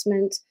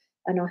assessment,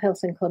 and our health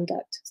and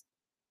conduct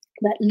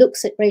that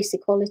looks at race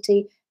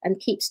equality and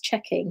keeps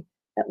checking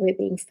that we're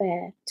being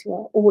fair to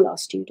all our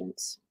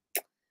students.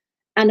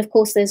 And of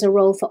course, there's a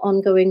role for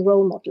ongoing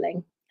role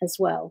modelling as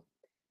well.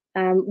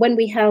 When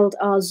we held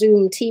our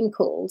Zoom team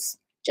calls,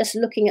 just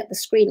looking at the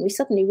screen, we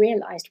suddenly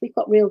realised we've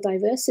got real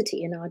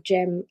diversity in our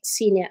GEM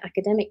senior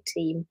academic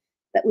team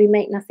that we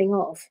make nothing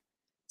of.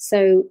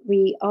 So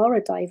we are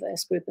a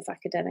diverse group of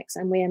academics,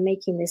 and we are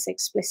making this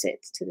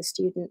explicit to the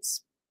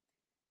students.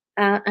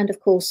 And of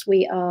course,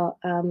 we are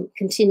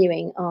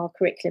continuing our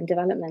curriculum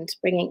development,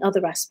 bringing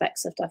other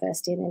aspects of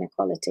diversity and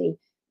inequality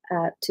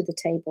to the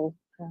table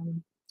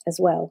as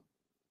well.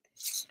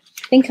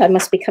 I think I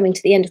must be coming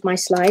to the end of my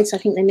slides. I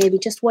think there may be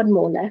just one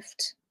more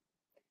left.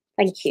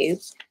 Thank you.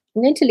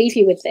 I'm going to leave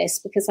you with this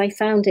because I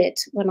found it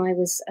when I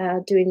was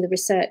doing the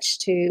research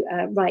to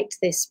write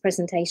this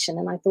presentation,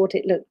 and I thought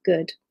it looked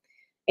good.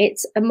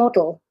 It's a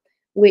model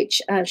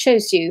which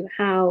shows you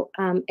how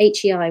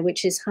HEI,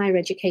 which is higher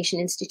education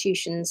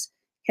institutions,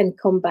 can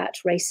combat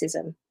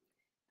racism.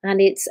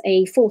 And it's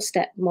a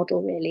four-step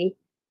model, really.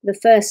 The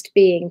first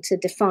being to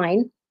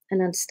define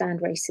and understand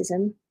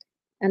racism,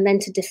 and then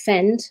to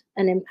defend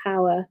and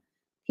empower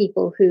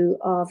people who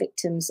are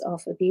victims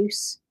of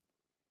abuse.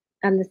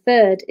 And the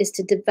third is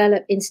to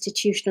develop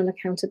institutional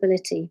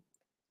accountability,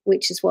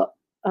 which is what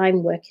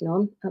I'm working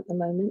on at the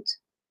moment.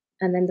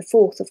 And then the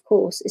fourth, of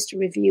course, is to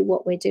review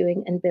what we're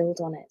doing and build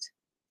on it.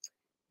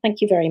 Thank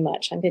you very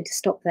much. I'm going to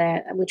stop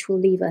there, which will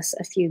leave us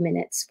a few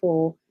minutes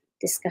for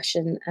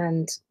discussion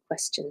and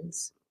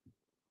questions.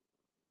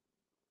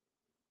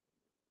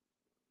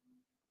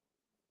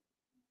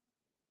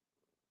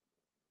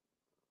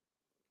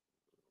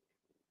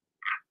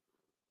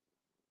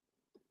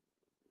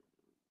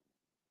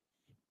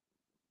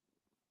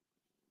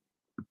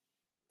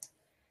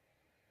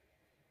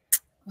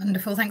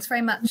 Wonderful. Thanks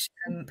very much,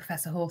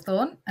 Professor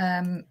Hawthorne.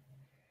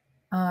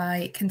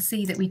 I can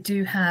see that we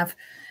do have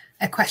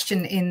a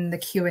question in the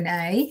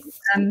Q&A.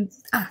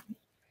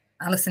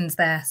 Alison's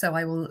there, so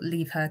I will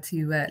leave her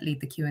to lead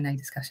the Q&A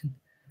discussion.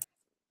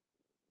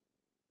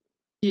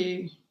 Thank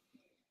you.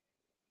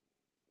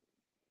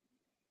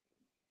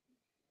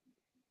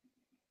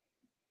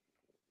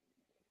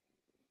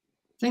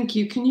 Thank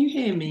you. Can you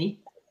hear me?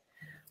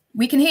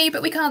 We can hear you,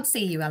 but we can't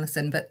see you,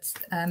 Alison. But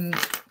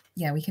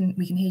yeah, we can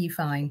hear you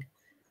fine.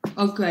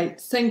 Oh,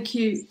 great. Thank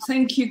you,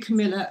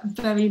 Camilla,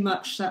 very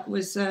much. That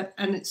was an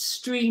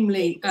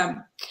extremely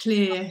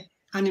clear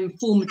and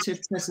informative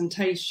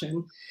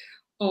presentation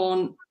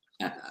on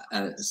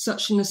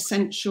such an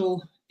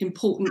essential,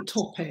 important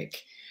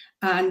topic.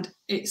 And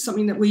it's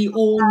something that we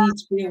all need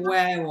to be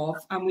aware of,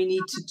 and we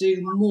need to do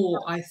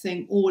more, I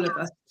think, all of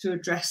us, to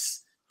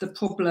address the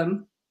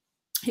problem.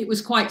 It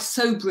was quite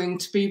sobering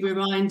to be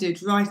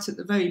reminded right at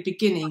the very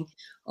beginning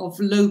of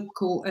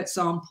local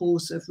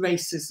examples of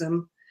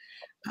racism,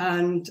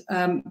 and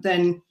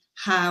then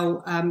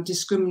how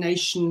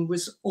discrimination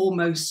was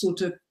almost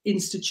sort of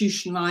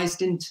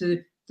institutionalized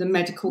into the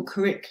medical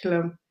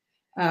curriculum,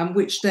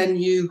 which then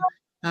you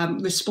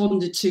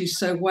responded to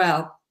so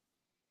well.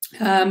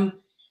 And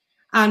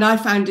I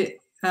found it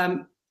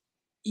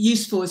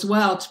useful as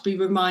well to be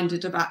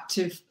reminded of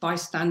active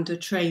bystander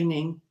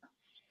training.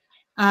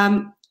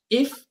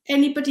 If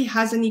anybody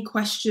has any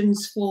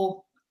questions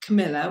for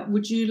Camilla,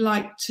 would you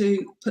like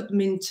to put them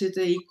into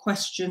the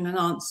question and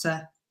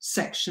answer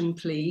section,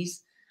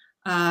 please?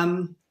 We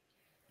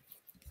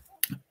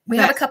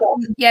have a couple.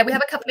 Yeah, we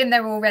have a couple in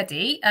there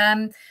already.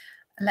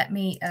 Let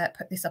me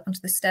put this up onto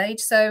the stage.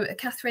 So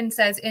Catherine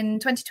says, in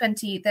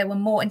 2020, there were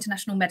more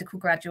international medical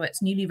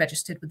graduates newly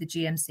registered with the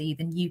GMC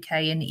than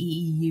UK and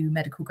EU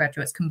medical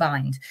graduates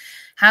combined.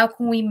 How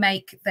can we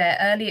make their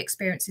early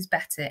experiences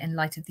better in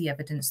light of the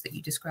evidence that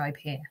you describe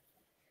here?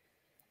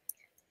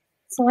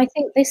 So I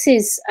think this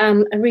is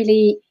a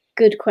really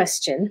good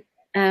question.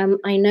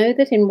 I know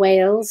that in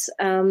Wales,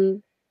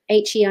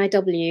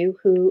 HEIW,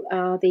 who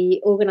are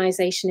the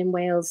organisation in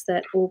Wales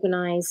that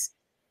organise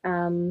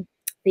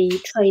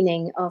the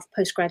training of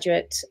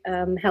postgraduate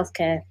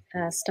healthcare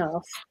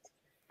staff,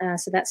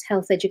 so that's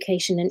Health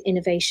Education and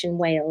Innovation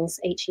Wales,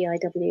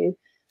 HEIW,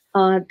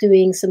 are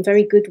doing some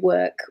very good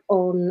work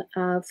on,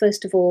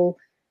 first of all,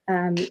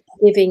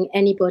 giving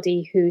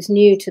anybody who's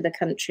new to the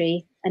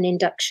country an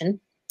induction.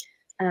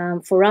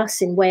 For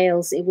us in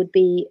Wales, it would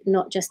be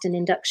not just an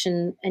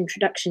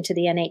introduction to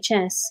the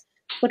NHS,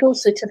 but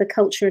also to the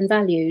culture and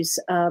values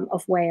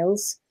of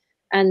Wales,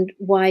 and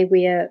why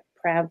we are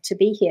proud to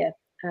be here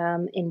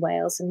in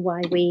Wales, and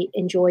why we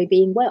enjoy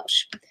being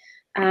Welsh.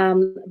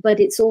 But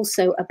it's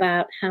also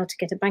about how to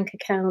get a bank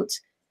account,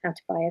 how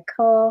to buy a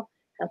car,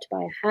 how to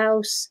buy a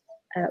house,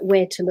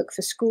 where to look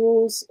for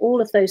schools,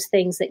 all of those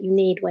things that you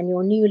need when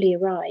you're newly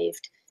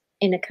arrived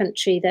in a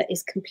country that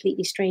is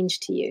completely strange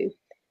to you.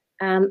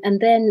 And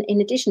then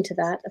in addition to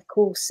that, of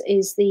course,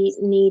 is the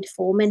need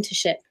for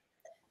mentorship,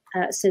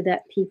 so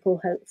that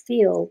people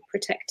feel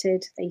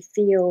protected, they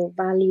feel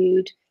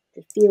valued,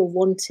 they feel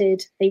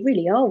wanted. They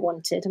really are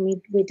wanted. I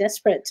mean, we're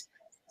desperate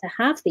to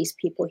have these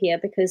people here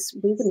because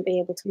we wouldn't be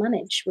able to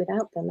manage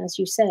without them, as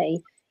you say.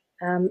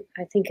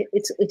 I think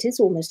it is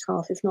almost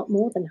half, if not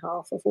more than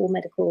half, of all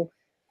medical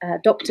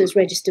doctors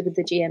registered with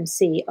the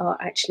GMC are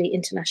actually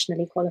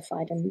internationally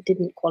qualified and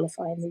didn't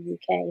qualify in the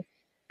UK.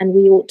 And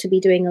we ought to be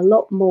doing a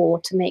lot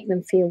more to make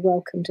them feel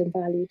welcomed and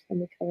valued than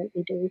we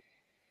currently do.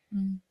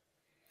 Mm.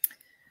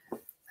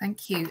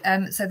 Thank you.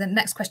 So the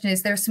next question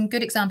is, there are some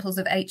good examples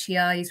of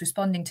HEIs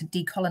responding to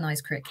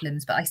decolonise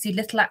curriculums, but I see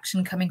little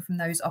action coming from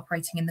those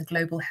operating in the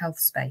global health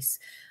space.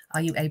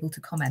 Are you able to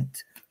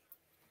comment?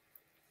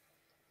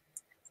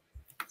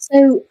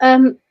 So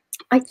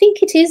I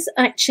think it is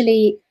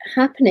actually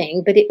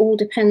happening, but it all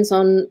depends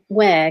on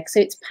where.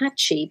 So it's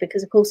patchy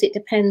because, of course, it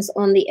depends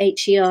on the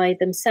HEI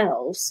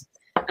themselves.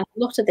 And a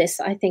lot of this,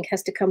 I think,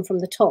 has to come from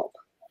the top.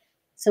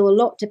 So a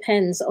lot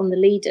depends on the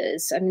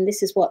leaders. I mean,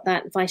 this is what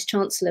that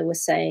Vice-Chancellor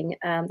was saying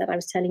that I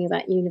was telling you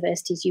about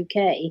Universities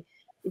UK.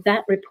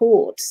 That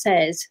report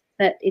says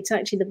that it's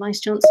actually the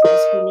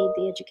Vice-Chancellors who need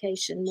the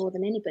education more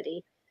than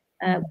anybody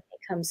when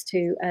it comes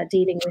to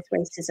dealing with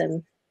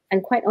racism.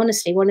 And quite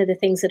honestly, one of the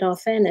things that our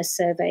fairness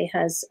survey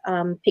has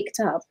picked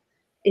up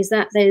is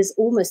that there's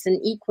almost an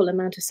equal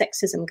amount of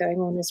sexism going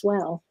on as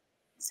well.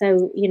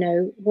 So, you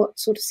know, what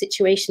sort of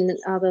situation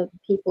are the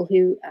people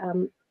who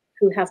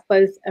have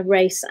both a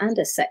race and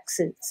a sex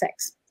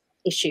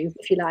issue,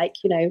 if you like?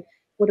 You know,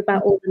 what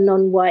about all the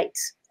non-white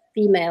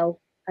female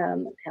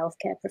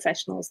healthcare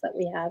professionals that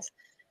we have?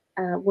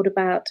 What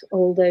about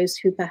all those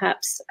who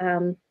perhaps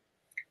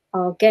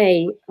are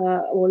gay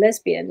or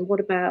lesbian? What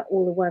about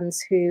all the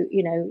ones who,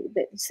 you know,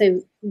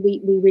 so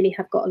we really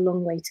have got a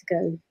long way to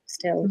go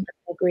still.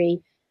 I agree.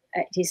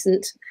 It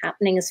isn't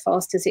happening as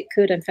fast as it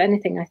could. And for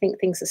anything, I think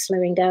things are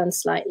slowing down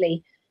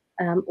slightly,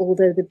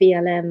 although the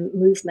BLM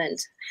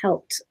movement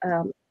helped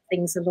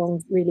things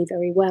along really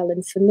very well.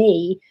 And for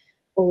me,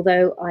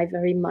 although I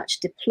very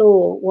much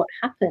deplore what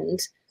happened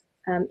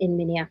in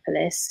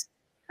Minneapolis,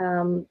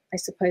 I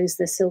suppose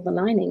the silver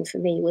lining for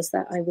me was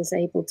that I was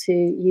able to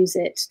use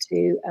it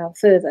to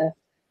further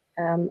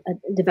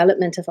a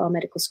development of our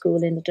medical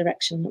school in the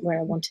direction where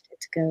I wanted it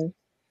to go.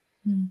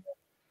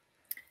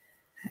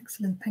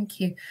 Excellent, thank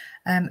you.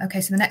 Okay,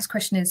 so the next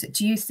question is,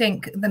 do you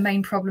think the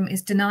main problem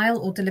is denial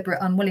or deliberate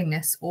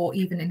unwillingness or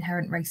even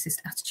inherent racist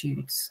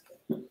attitudes?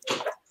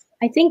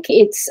 I think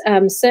it's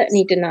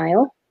certainly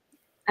denial.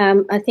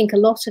 I think a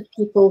lot of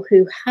people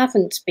who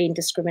haven't been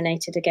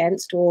discriminated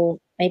against or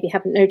maybe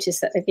haven't noticed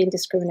that they've been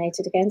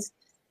discriminated against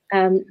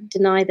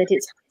deny that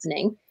it's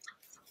happening.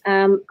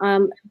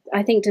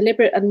 I think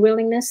deliberate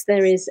unwillingness,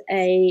 there is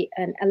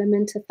an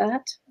element of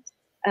that.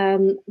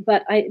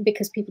 But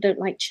because people don't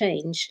like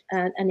change,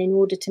 and in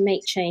order to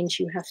make change,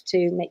 you have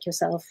to make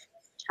yourself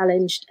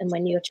challenged, and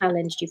when you're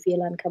challenged, you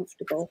feel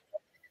uncomfortable.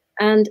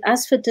 And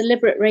as for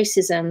deliberate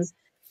racism,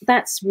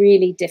 that's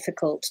really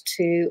difficult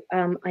to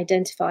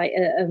identify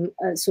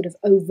a sort of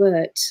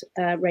overt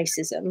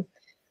racism.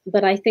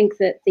 But I think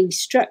that the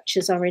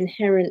structures are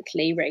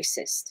inherently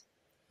racist.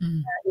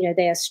 You know,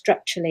 they are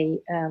structurally,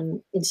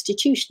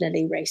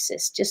 institutionally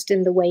racist, just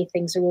in the way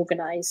things are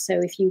organized. So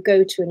if you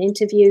go to an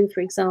interview,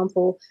 for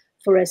example,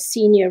 for a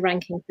senior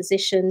ranking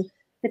position,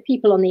 the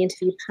people on the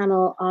interview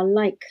panel are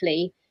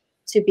likely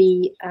to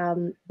be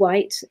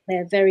white.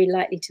 They're very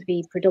likely to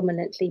be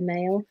predominantly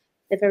male.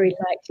 They're very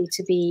likely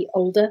to be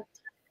older.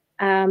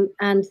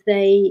 And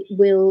they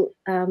will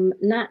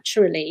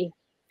naturally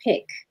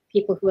pick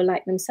people who are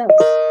like themselves,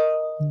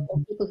 or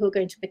people who are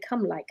going to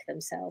become like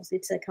themselves.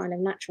 It's a kind of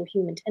natural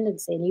human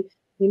tendency. And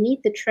you need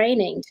the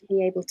training to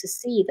be able to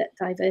see that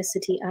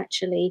diversity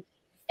actually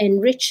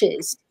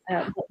enriches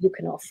what you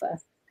can offer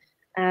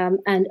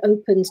and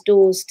opens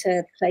doors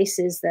to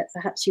places that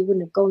perhaps you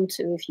wouldn't have gone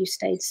to if you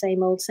stayed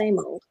same old, same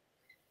old.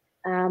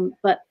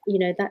 But, you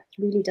know, that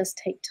really does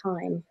take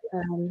time.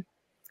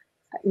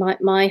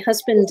 My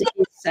husband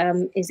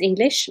is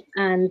English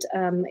and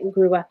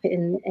grew up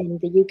in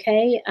the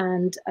UK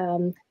and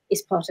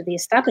is part of the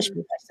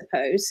establishment, I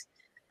suppose.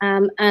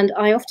 And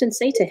I often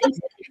say to him,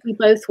 if we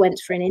both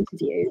went for an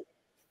interview,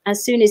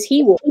 as soon as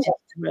he walked into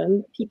the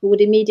room, people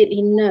would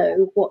immediately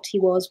know what he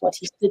was, what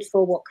he stood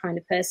for, what kind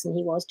of person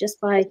he was, just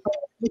by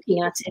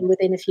looking at him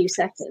within a few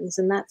seconds.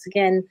 And that's,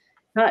 again,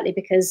 partly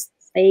because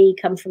they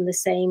come from the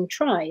same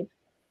tribe.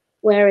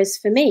 Whereas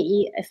for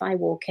me, if I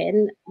walk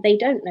in, they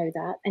don't know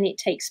that. And it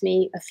takes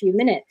me a few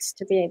minutes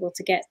to be able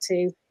to get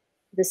to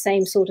the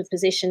same sort of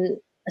position,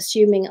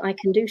 assuming I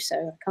can do so.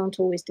 I can't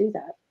always do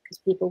that because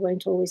people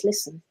won't always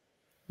listen.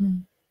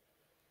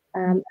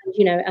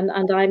 You know,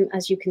 and I'm,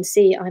 as you can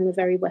see, I'm a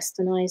very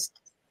westernized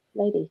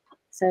lady.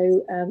 So,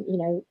 you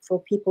know,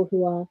 for people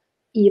who are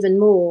even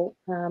more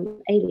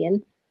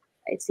alien,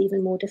 it's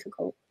even more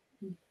difficult.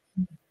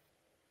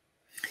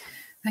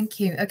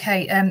 Thank you.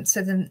 Okay,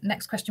 so the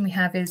next question we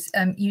have is,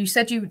 you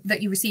said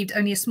that you received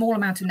only a small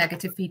amount of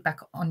negative feedback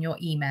on your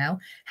email.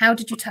 How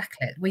did you tackle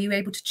it? Were you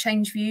able to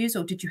change views,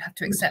 or did you have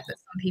to accept that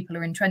some people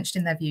are entrenched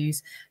in their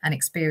views and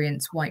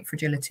experience white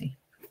fragility?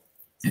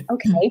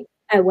 Okay,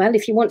 well,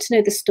 if you want to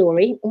know the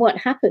story, what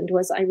happened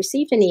was I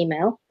received an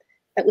email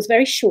that was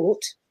very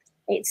short.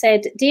 It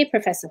said, "Dear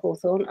Professor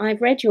Hawthorne,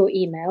 I've read your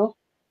email.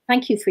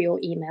 Thank you for your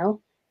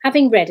email.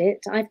 Having read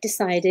it, I've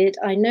decided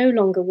I no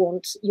longer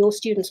want your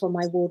students on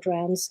my ward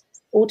rounds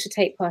or to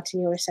take part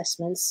in your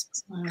assessments.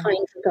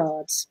 Kind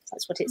regards."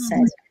 That's what it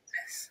said.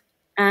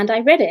 And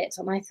I read it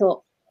and I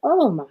thought,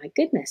 oh my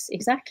goodness,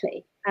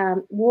 exactly.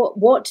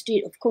 What to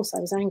do? Of course, I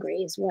was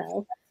angry as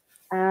well.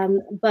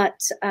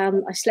 But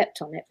I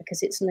slept on it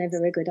because it's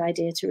never a good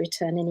idea to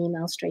return an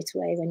email straight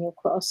away when you're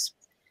cross.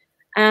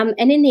 And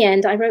in the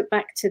end, I wrote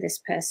back to this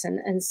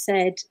person and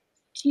said,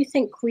 do you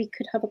think we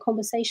could have a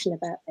conversation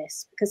about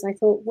this? Because I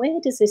thought, where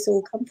does this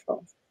all come from?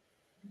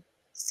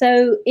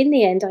 So in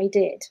the end, I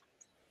did.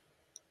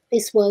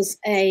 This was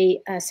a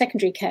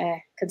secondary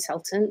care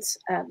consultant,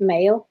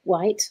 male,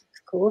 white,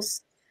 of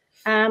course,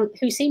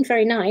 who seemed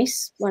very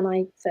nice when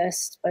I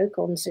first spoke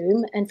on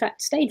Zoom. In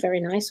fact, stayed very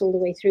nice all the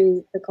way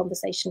through the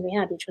conversation we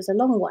had, which was a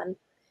long one.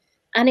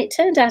 And it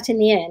turned out in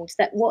the end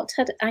that what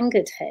had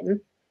angered him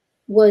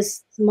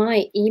was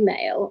my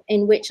email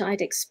in which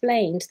I'd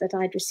explained that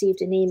I'd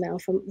received an email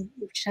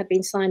which had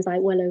been signed by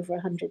well over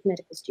 100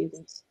 medical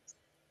students.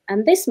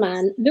 And this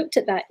man looked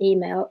at that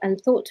email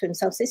and thought to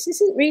himself, this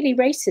isn't really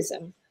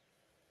racism.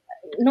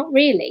 Not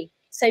really.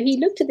 So he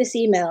looked at this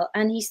email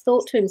and he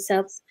thought to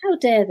himself, how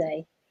dare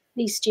they,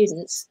 these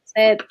students?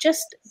 They're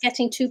just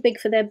getting too big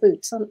for their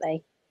boots, aren't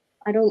they?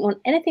 I don't want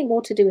anything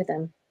more to do with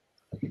them.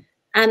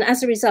 And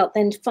as a result,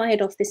 then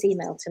fired off this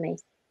email to me.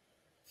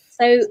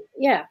 So,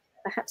 yeah.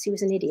 Perhaps he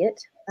was an idiot.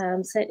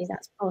 Certainly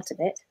that's part of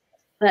it.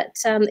 But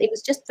it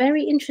was just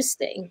very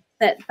interesting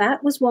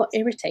that was what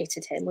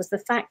irritated him, was the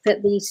fact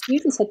that the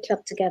students had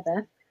clubbed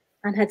together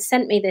and had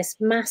sent me this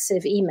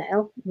massive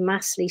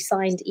massively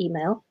signed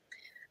email.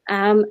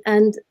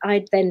 And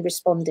I then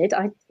responded.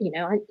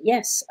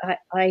 Yes,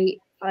 I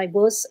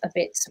was a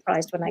bit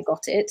surprised when I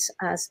got it,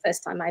 as the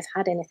first time I've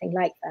had anything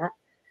like that.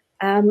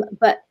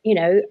 But,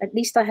 at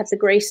least I had the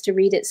grace to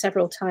read it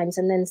several times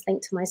and then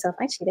think to myself,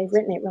 actually, they've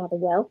written it rather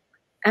well.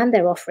 And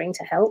they're offering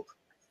to help.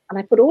 And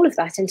I put all of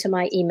that into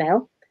my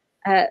email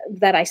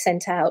that I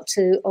sent out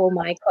to all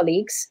my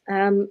colleagues.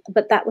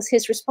 But that was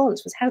his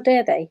response, was how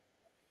dare they?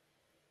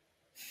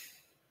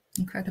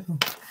 Incredible.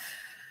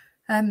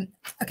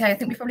 Okay, I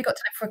think we've probably got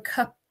time for a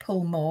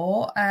couple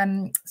more.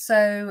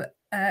 So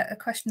a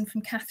question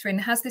from Catherine.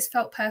 Has this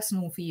felt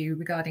personal for you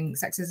regarding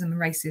sexism and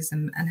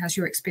racism, and has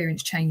your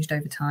experience changed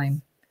over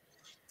time?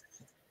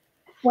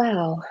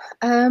 Wow.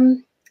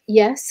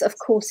 Yes, of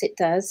course it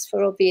does,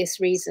 for obvious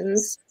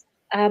reasons.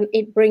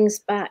 It brings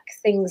back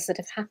things that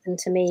have happened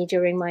to me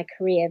during my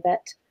career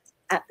that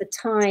at the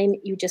time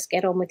you just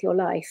get on with your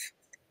life.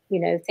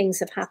 Things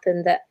have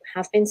happened that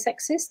have been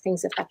sexist,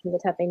 things have happened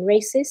that have been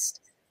racist,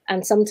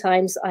 and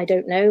sometimes, I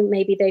don't know,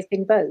 maybe they've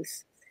been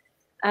both.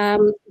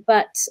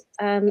 But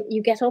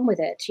you get on with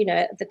it.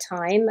 At the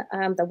time,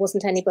 there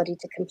wasn't anybody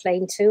to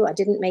complain to. I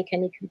didn't make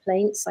any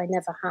complaints. I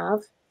never have.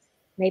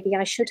 Maybe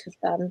I should have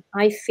done.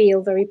 I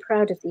feel very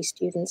proud of these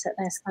students that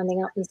they're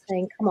standing up and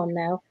saying, come on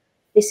now,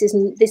 this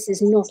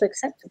is not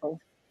acceptable.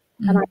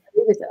 And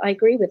I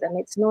agree with them.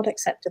 It's not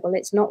acceptable.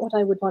 It's not what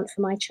I would want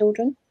for my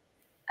children.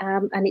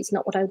 And it's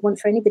not what I would want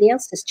for anybody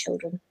else's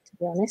children, to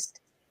be honest.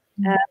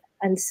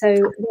 And so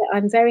yeah,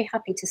 I'm very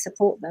happy to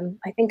support them.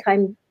 I think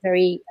I'm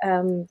very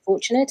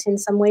fortunate in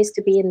some ways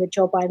to be in the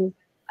job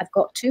I've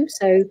got to.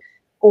 So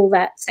all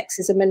that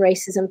sexism and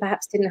racism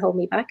perhaps didn't hold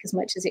me back as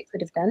much as it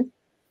could have done.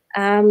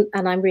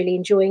 And I'm really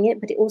enjoying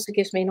it, but it also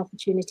gives me an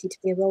opportunity to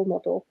be a role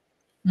model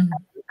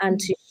and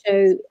to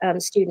show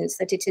students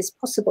that it is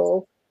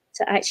possible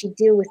to actually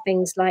deal with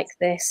things like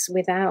this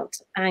without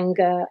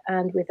anger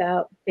and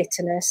without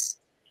bitterness,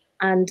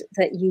 and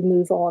that you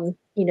move on,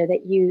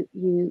 that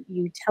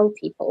you tell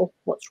people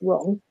what's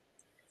wrong,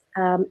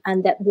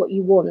 and that what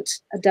you want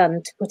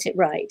done to put it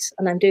right.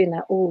 And I'm doing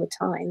that all the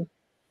time,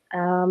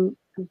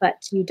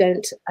 but you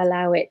don't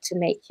allow it to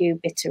make you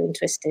bitter and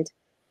twisted.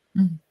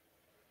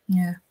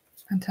 Yeah.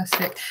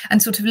 Fantastic.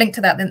 And sort of linked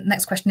to that, the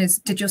next question is,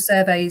 did your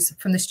surveys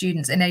from the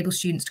students enable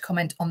students to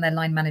comment on their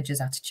line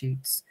managers'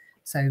 attitudes?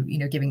 So,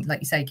 giving,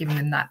 like you say, giving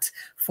them that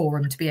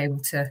forum to be able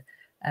to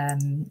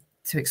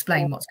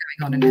explain what's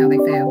going on and how they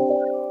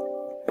feel.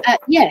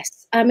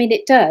 Yes, I mean,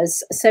 it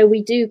does. So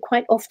we do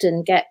quite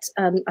often get,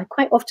 I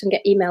quite often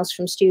get emails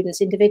from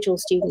students, individual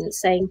students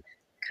saying,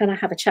 can I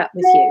have a chat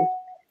with you?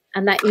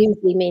 And that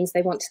usually means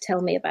they want to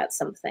tell me about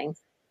something.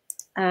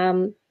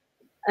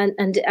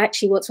 And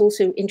actually what's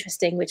also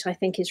interesting, which I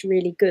think is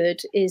really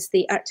good, is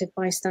the active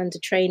bystander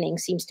training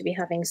seems to be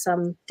having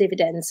some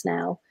dividends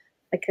now,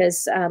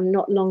 because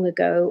not long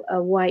ago,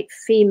 a white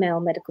female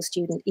medical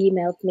student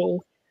emailed me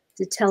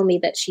to tell me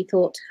that she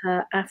thought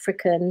her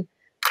African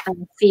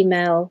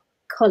female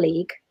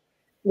colleague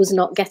was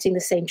not getting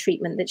the same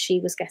treatment that she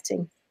was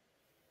getting.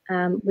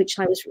 which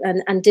I was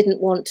and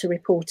didn't want to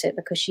report it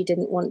because she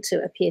didn't want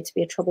to appear to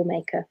be a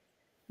troublemaker.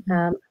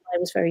 I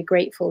was very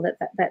grateful that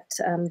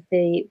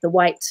the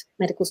white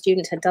medical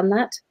student had done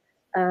that,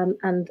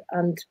 and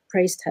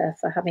praised her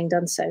for having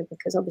done so,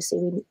 because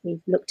obviously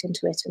we've looked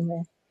into it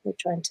and we're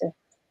trying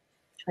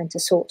to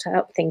sort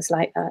out things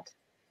like that.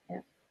 Yeah.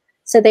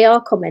 So they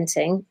are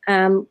commenting.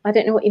 I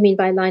don't know what you mean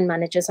by line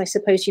managers. I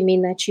suppose you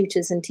mean their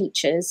tutors and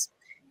teachers.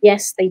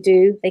 Yes, they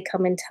do. They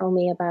come and tell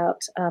me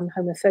about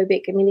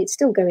homophobic. I mean, it's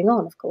still going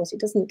on, of course.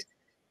 It doesn't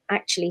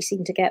actually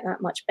seem to get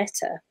that much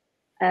better,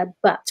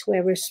 but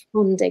we're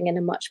responding in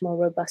a much more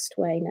robust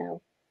way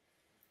now.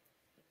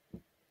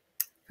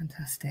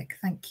 Fantastic.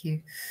 Thank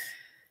you.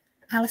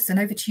 Alison,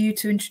 over to you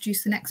to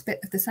introduce the next bit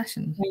of the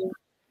session.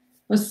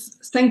 Well,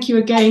 thank you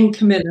again,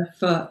 Camilla,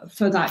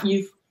 for that.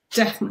 You've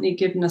definitely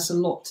given us a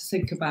lot to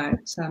think about.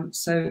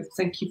 So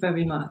thank you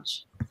very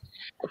much.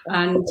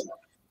 And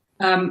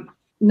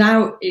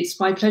now it's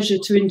my pleasure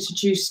to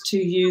introduce to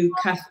you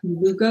Catherine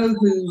Lugo,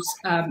 who's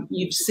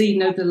you've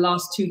seen over the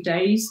last 2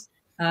 days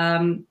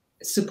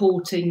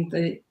supporting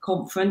the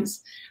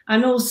conference,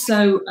 and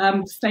also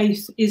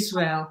Faith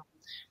Israel.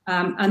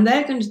 And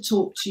they're going to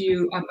talk to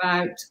you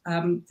about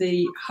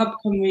the Hub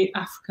Cymru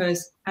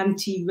Africa's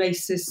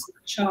anti-racist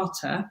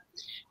charter,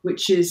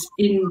 which is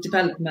in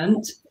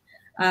development.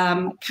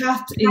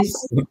 Kath is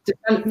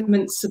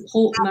Development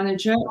Support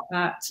Manager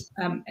at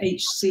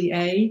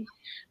HCA,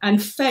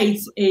 and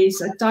Faith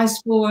is a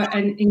Diaspora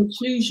and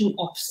Inclusion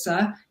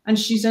Officer, and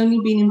she's only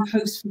been in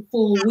post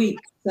for 4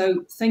 weeks.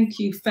 So thank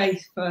you,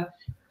 Faith, for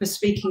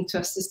speaking to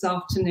us this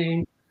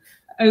afternoon.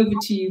 Over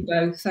to you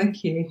both.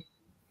 Thank you.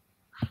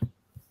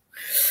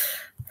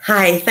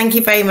 Hi, thank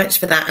you very much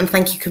for that. And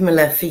thank you,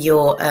 Camilla, for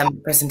your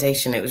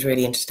presentation. It was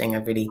really interesting. I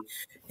really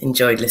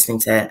enjoyed listening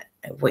to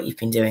what you've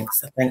been doing.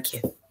 So thank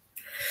you.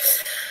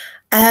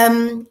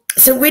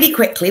 So really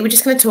quickly, we're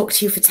just going to talk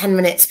to you for 10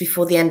 minutes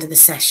before the end of the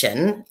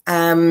session.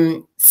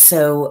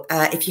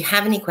 If you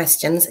have any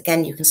questions,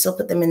 again, you can still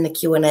put them in the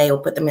Q&A or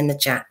put them in the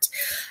chat.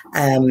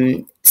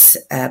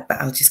 But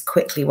I'll just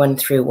quickly run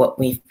through what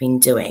we've been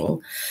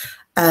doing.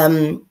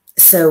 As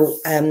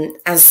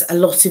a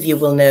lot of you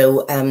will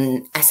know,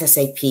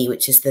 SSAP,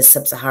 which is the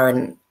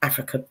Sub-Saharan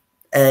Africa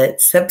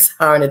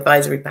Sub-Saharan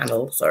Advisory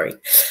Panel,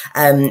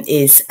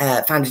 is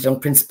founded on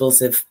principles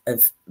of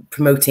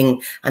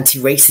promoting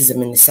anti-racism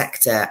in the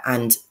sector,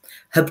 and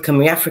Hub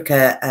Cymru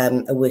Africa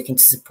are working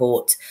to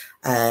support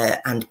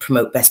and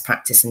promote best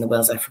practice in the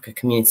Wales Africa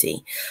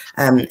community.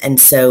 And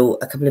so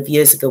a couple of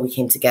years ago, we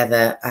came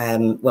together,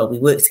 well, we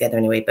worked together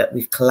anyway, but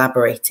we've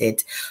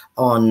collaborated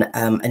on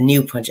a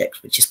new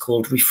project, which is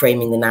called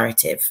Reframing the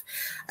Narrative.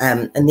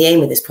 And the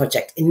aim of this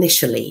project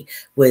initially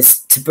was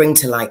to bring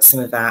to light some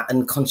of our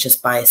unconscious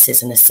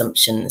biases and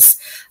assumptions,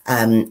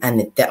 and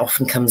that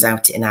often comes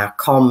out in our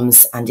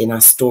comms and in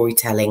our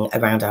storytelling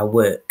around our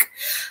work.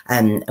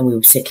 And we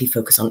would particularly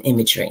focus on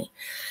imagery.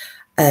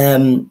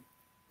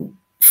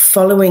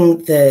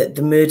 Following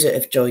the murder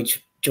of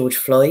George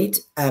Floyd,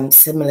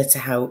 similar to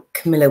how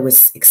Camilla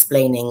was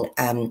explaining,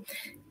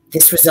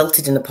 this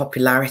resulted in the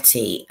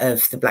popularity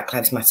of the Black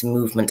Lives Matter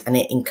movement, and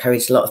it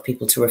encouraged a lot of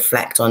people to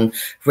reflect on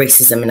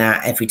racism in our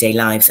everyday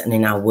lives and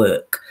in our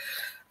work.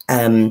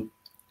 And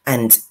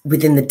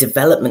within the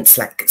development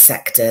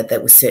sector,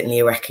 there was certainly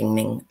a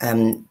reckoning.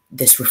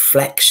 This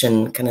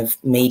reflection kind of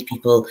made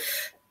people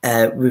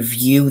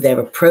review their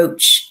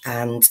approach,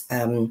 and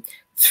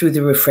through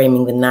the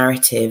Reframing the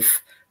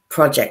Narrative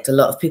project, a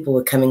lot of people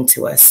were coming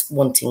to us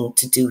wanting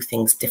to do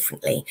things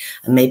differently,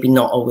 and maybe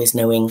not always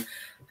knowing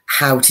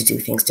how to do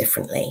things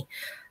differently.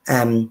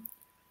 You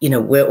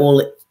know, we're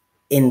all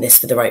in this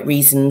for the right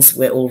reasons.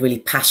 We're all really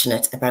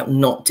passionate about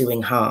not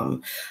doing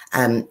harm.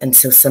 And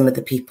so some of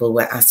the people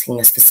were asking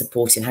us for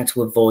support in how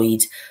to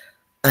avoid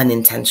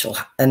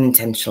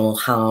unintentional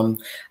harm,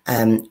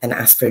 and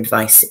ask for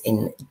advice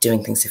in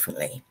doing things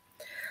differently.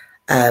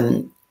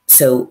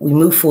 So we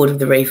move forward with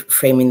the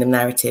Reframing the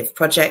Narrative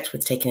project.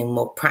 We're taking a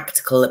more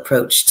practical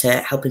approach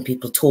to helping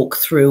people talk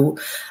through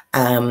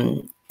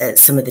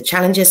some of the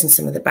challenges and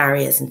some of the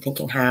barriers, and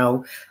thinking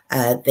how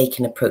they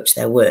can approach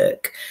their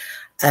work.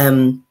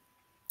 And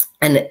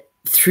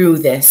through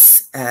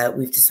this,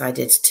 we've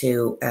decided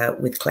to,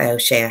 with Claire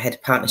O'Shea, our head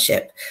of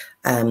partnership,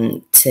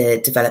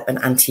 to develop an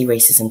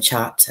anti-racism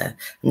charter.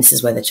 And this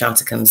is where the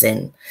charter comes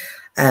in.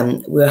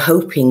 We're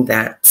hoping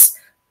that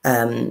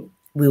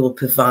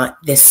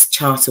this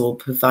charter will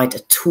provide a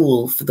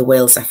tool for the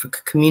Wales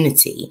Africa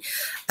community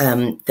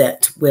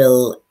that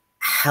will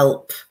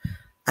help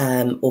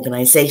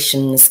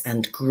organisations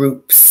and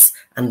groups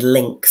and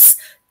links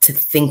to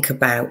think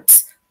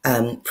about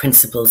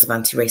principles of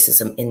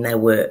anti-racism in their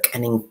work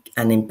and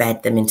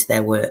embed them into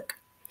their work.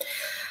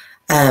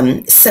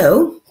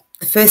 So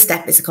the first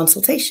step is a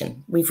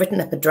consultation. We've written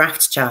up a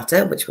draft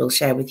charter, which we'll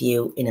share with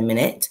you in a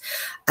minute,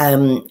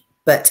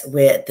 but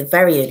we're at the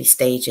very early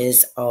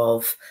stages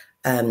of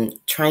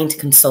trying to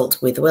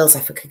consult with the Wales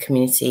Africa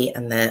community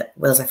and the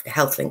Wales Africa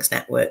Health Links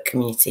Network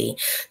community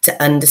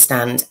to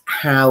understand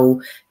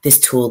how this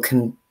tool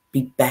can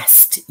be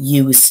best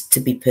used to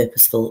be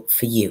purposeful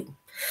for you.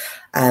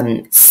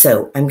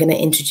 So I'm going to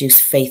introduce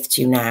Faith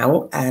to you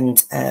now,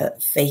 and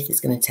Faith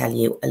is going to tell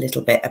you a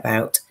little bit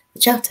about the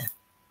Charter.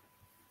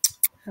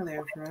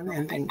 Hello, everyone,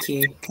 and thank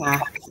you,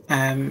 Kath,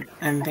 and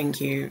thank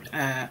you,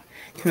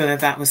 Camilla.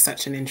 That was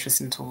such an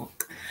interesting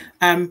talk.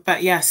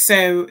 But yeah,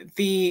 so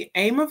the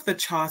aim of the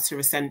Charter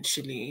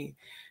essentially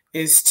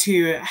is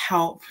to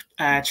help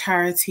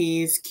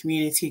charities,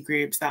 community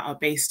groups that are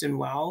based in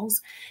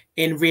Wales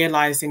in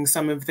realising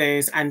some of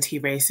those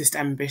anti-racist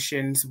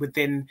ambitions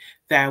within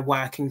their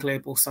work in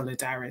global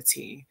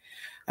solidarity.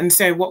 And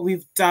so what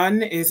we've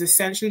done is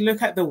essentially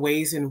look at the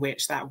ways in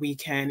which that we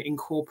can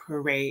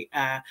incorporate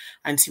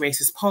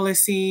anti-racist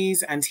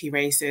policies,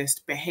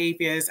 anti-racist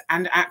behaviours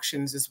and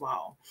actions as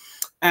well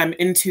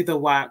into the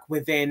work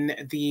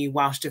within the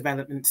Welsh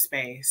development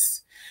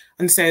space.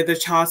 And so the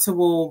Charter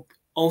will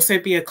also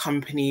be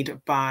accompanied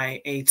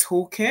by a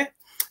toolkit,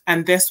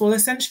 and this will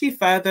essentially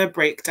further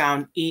break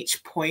down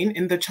each point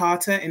in the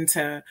Charter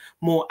into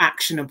more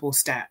actionable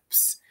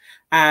steps.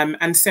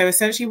 And so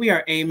essentially we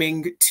are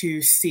aiming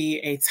to see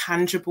a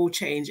tangible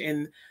change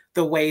in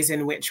the ways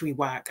in which we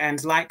work.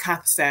 And like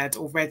Kath said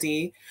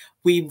already,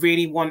 we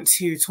really want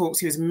to talk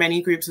to as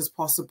many groups as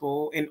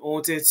possible in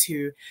order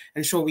to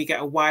ensure we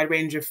get a wide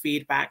range of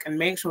feedback and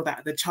make sure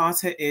that the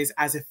Charter is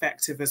as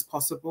effective as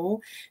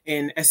possible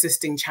in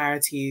assisting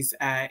charities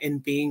in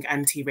being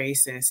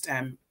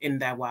anti-racist in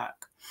their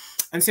work.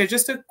 And so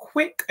just a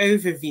quick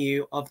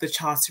overview of the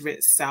Charter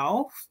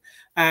itself.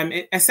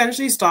 It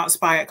essentially starts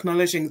by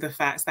acknowledging the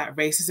fact that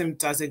racism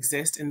does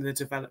exist in the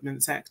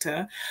development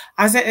sector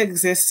as it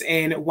exists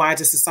in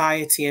wider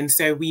society. And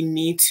so we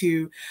need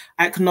to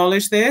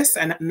acknowledge this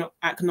and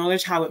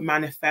acknowledge how it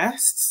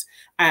manifests.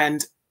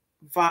 And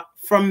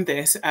from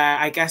this,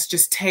 I guess,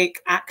 just take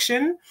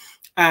action,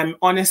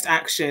 honest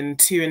action,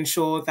 to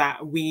ensure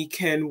that we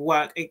can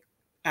work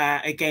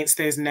against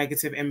those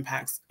negative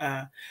impacts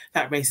that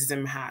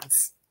racism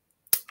has.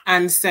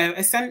 And so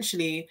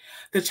essentially,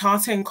 the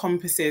Charter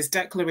encompasses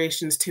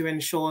declarations to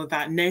ensure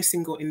that no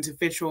single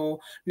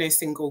individual, no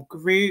single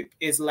group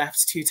is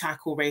left to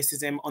tackle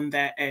racism on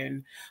their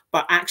own,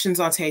 but actions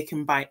are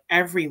taken by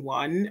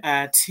everyone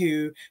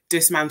to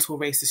dismantle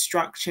racist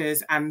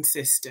structures and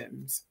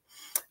systems.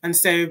 And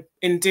so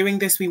in doing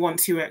this, we want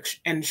to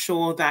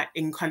ensure that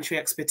in-country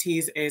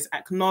expertise is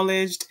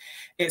acknowledged,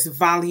 it's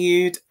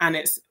valued, and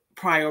it's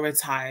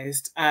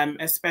prioritized,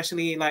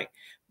 especially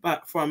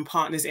but from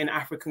partners in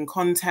African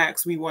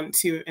contexts. We want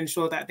to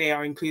ensure that they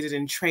are included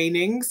in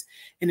trainings,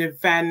 in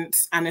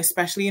events, and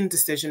especially in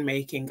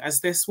decision-making, as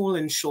this will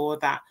ensure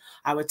that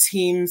our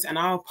teams and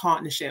our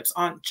partnerships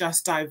aren't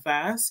just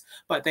diverse,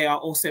 but they are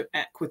also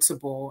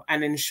equitable,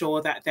 and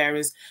ensure that there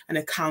is an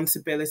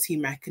accountability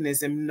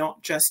mechanism,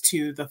 not just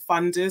to the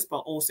funders,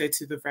 but also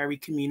to the very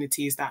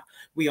communities that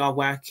we are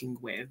working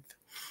with.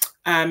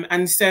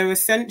 And so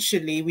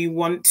essentially, we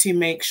want to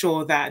make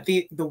sure that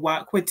the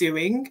work we're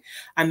doing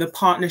and the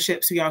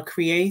partnerships we are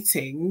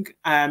creating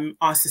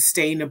are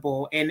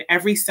sustainable in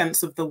every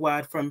sense of the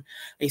word, from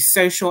a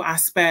social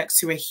aspect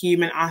to a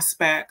human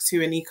aspect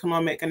to an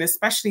economic and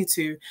especially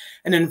to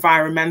an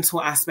environmental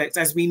aspect,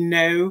 as we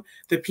know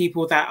the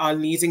people that are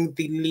leading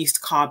the least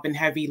carbon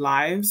heavy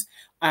lives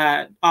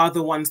are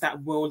the ones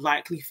that will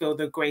likely feel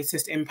the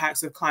greatest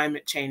impacts of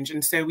climate change.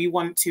 And so we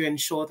want to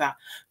ensure that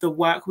the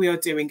work we are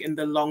doing in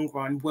the long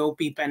run will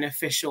be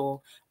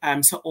beneficial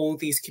to all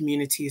these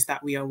communities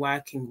that we are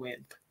working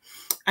with.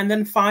 And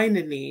then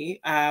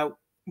finally,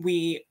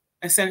 we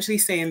essentially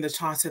say in the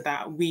Charter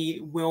that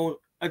we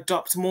will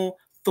adopt more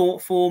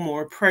thoughtful,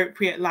 more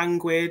appropriate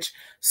language,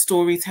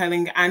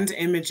 storytelling, and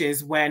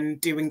images when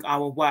doing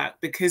our work,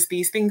 because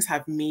these things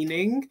have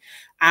meaning,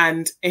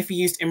 and if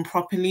used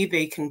improperly,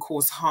 they can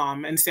cause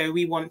harm. And so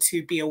we want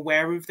to be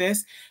aware of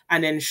this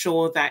and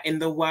ensure that in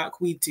the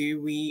work we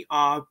do, we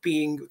are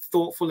being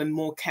thoughtful and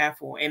more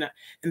careful in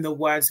the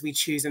words we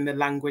choose and the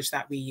language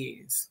that we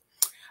use.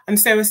 And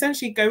so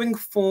essentially going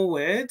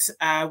forward,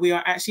 we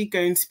are actually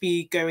going to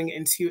be going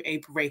into a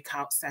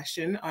breakout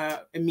session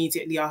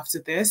immediately after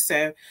this.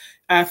 So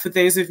for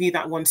those of you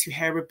that want to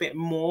hear a bit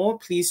more,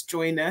 please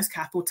join us.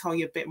 Kath will tell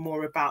you a bit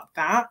more about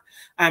that.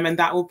 And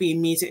that will be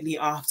immediately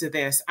after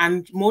this.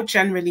 And more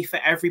generally for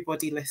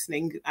everybody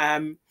listening,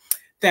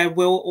 there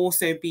will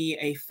also be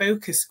a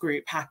focus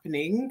group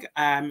happening,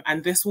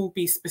 and this will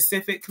be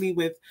specifically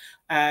with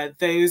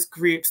those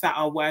groups that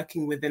are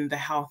working within the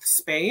health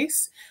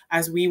space,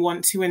 as we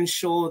want to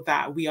ensure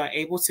that we are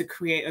able to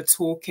create a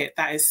toolkit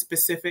that is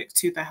specific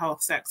to the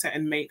health sector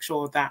and make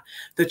sure that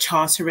the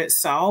Charter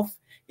itself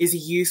is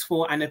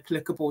useful and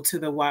applicable to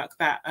the work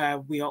that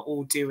we are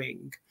all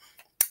doing.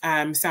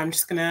 So I'm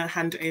just going to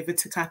hand over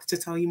to Kath to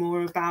tell you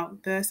more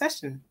about the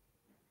session.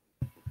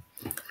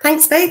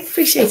 Thanks, Faith.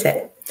 Appreciate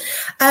it.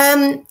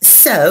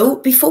 So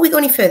before we go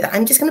any further,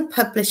 I'm just going to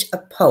publish a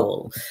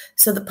poll.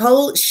 So the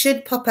poll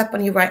should pop up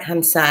on your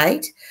right-hand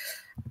side.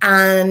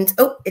 And,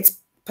 oh, it's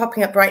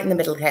popping up right in the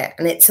middle here.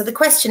 And so the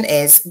question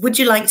is, would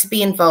you like to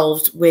be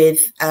involved with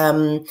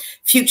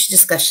future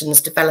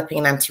discussions developing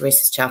an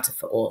anti-racist charter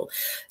for all?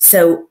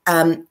 So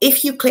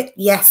if you click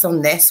yes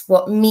on this,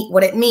 what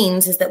it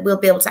means is that we'll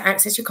be able to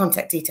access your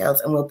contact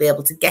details and we'll be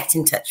able to get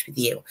in touch with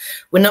you.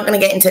 We're not going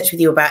to get in touch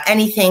with you about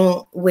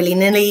anything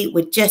willy-nilly.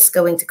 We're just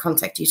going to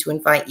contact you to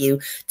invite you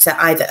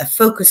to either a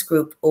focus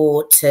group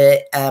or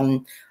to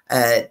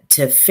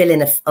fill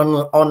in an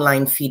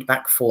online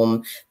feedback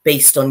form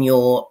based on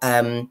your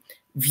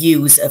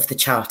views of the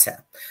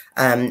charter.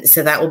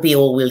 So that will be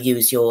all we'll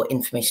use your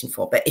information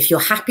for. But if you're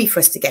happy for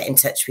us to get in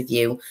touch with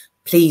you,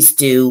 please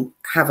do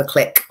have a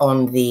click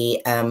on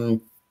the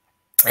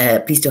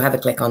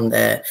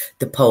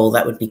poll.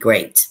 That would be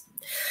great.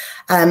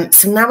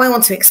 So now I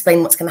want to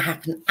explain what's going to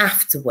happen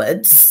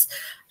afterwards.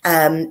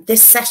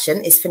 This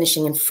session is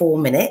finishing in 4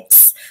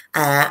 minutes,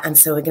 and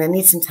so we're going to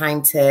need some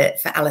time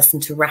for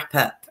Alison to wrap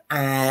up.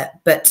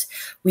 But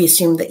we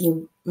assume that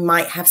you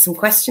might have some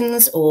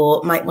questions or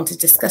might want to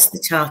discuss the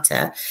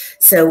charter.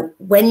 So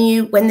when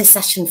the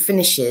session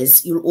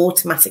finishes, you'll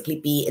automatically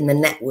be in the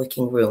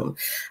networking room.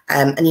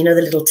 And you know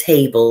the little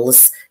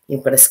tables,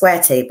 you've got a square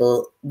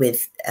table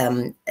with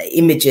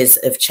images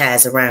of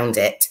chairs around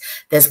it.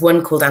 There's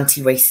one called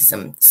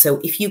anti-racism. So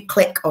if you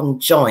click on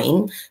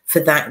join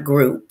for that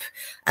group,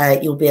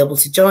 you'll be able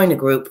to join a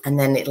group, and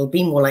then it'll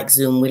be more like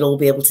Zoom. We'll all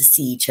be able to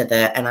see each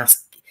other and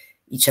ask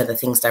each other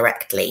things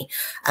directly.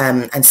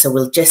 And so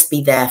we'll just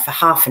be there for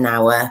half an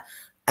hour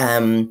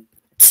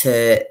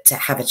to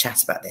have a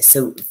chat about this.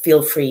 So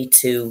feel free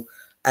to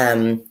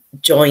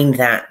join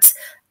that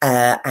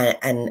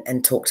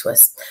and talk to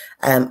us.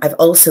 I've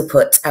also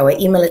put our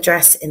email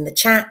address in the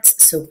chat,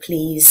 so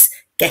please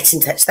get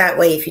in touch that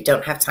way if you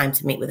don't have time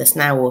to meet with us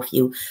now, or if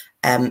you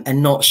are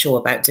not sure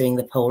about doing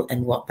the poll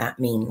and what that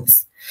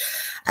means.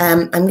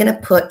 I'm going to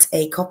put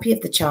a copy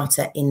of the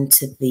charter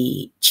into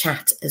the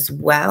chat as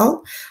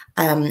well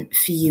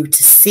for you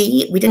to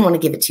see. We didn't want to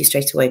give it to you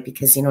straight away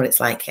because you know what it's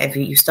like.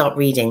 You start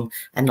reading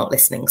and not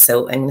listening.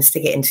 So I'm going to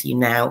stick it into you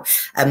now.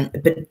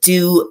 But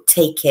do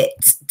take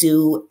it.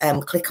 Do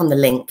click on the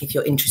link if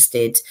you're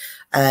interested.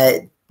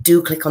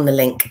 Do click on the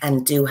link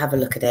and do have a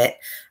look at it.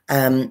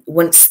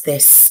 Once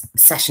this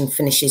session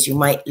finishes, you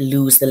might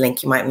lose the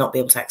link. You might not be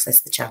able to access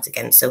the chat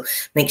again. So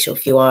make sure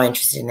if you are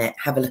interested in it,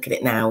 have a look at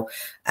it now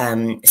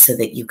so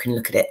that you can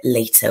look at it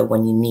later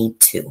when you need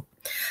to.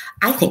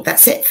 I think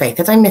that's it, Faith.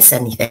 Did I miss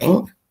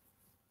anything?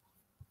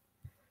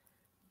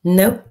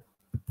 No?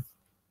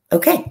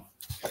 Okay.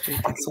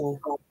 That's all.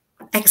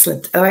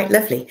 Excellent. All right,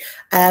 lovely.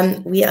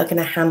 We are going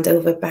to hand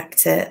over back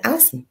to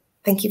Alison.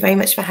 Thank you very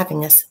much for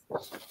having us.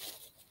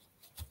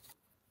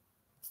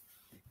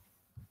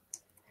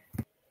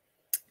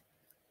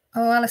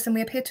 Oh, Alison,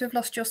 we appear to have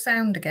lost your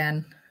sound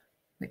again,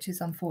 which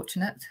is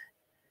unfortunate.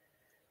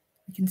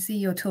 We can see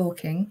you're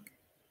talking.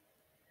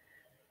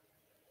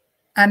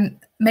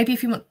 Maybe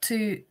if you want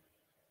to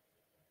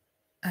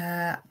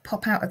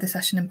pop out of the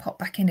session and pop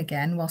back in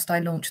again whilst I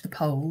launch the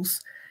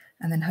polls,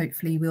 and then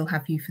hopefully we'll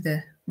have you for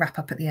the wrap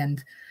up at the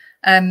end.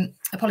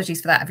 Apologies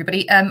for that,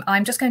 everybody.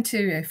 I'm just going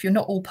to, if you're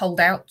not all polled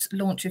out,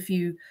 launch a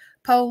few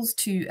polls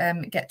to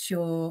get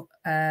your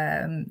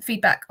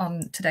feedback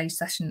on today's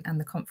session and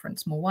the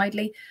conference more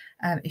widely.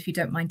 If you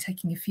don't mind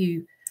taking a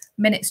few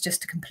minutes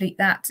just to complete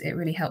that, it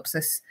really helps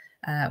us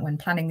when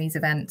planning these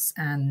events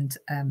and,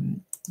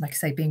 like I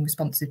say, being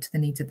responsive to the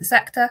needs of the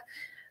sector.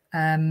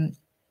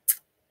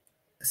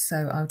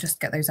 So I'll just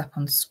get those up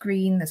on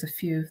screen. There's a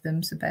few of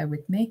them, so bear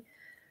with me.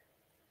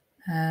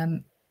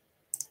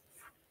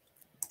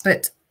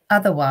 But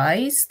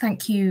otherwise,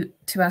 thank you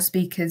to our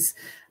speakers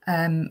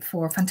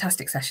for a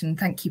fantastic session.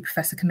 Thank you,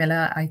 Professor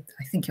Camilla. I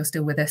think you're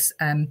still with us.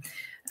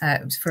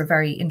 It was for a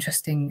very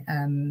interesting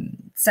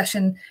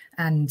session,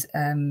 and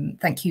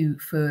thank you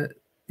for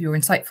your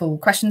insightful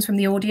questions from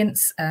the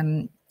audience.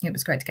 It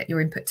was great to get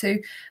your input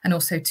too, and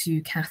also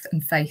to Kath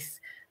and Faith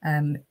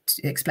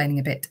explaining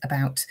a bit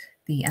about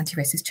the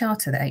anti-racist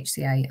charter that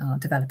HCA are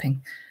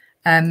developing.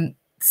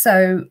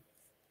 So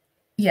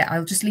yeah,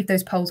 I'll just leave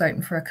those polls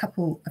open for a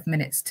couple of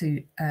minutes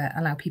to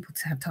allow people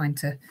to have time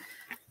to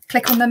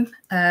click on them,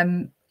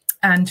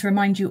 and to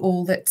remind you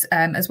all that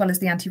as well as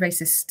the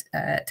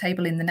anti-racist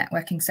table in the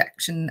networking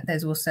section,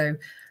 there's also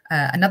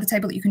another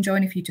table that you can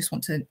join if you just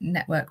want to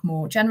network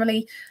more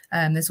generally.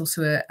 There's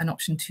also an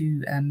option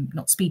to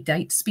not speed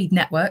date, speed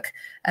network,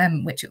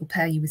 which it will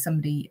pair you with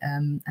somebody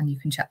and you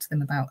can chat to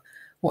them about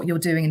what you're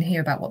doing and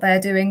hear about what they're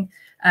doing.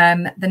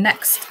 The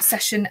next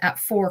session at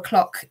 4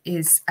 o'clock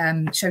is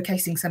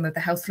showcasing some of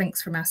the health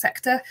links from our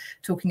sector,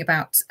 talking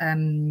about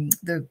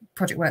the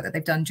project work that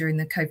they've done during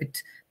the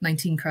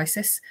COVID-19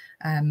 crisis.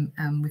 And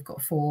we've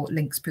got 4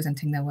 links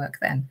presenting their work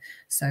then.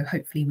 So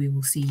hopefully we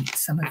will see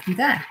some of you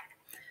there.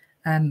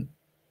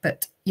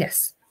 But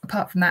yes,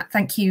 apart from that,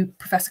 thank you,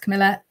 Professor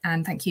Camilla,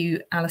 and thank you,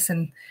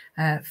 Alison,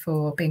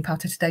 for being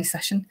part of today's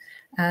session.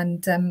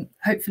 And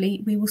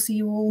hopefully we will see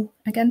you all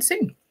again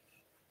soon.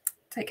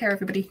 Take care,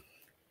 everybody.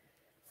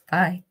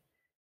 Bye.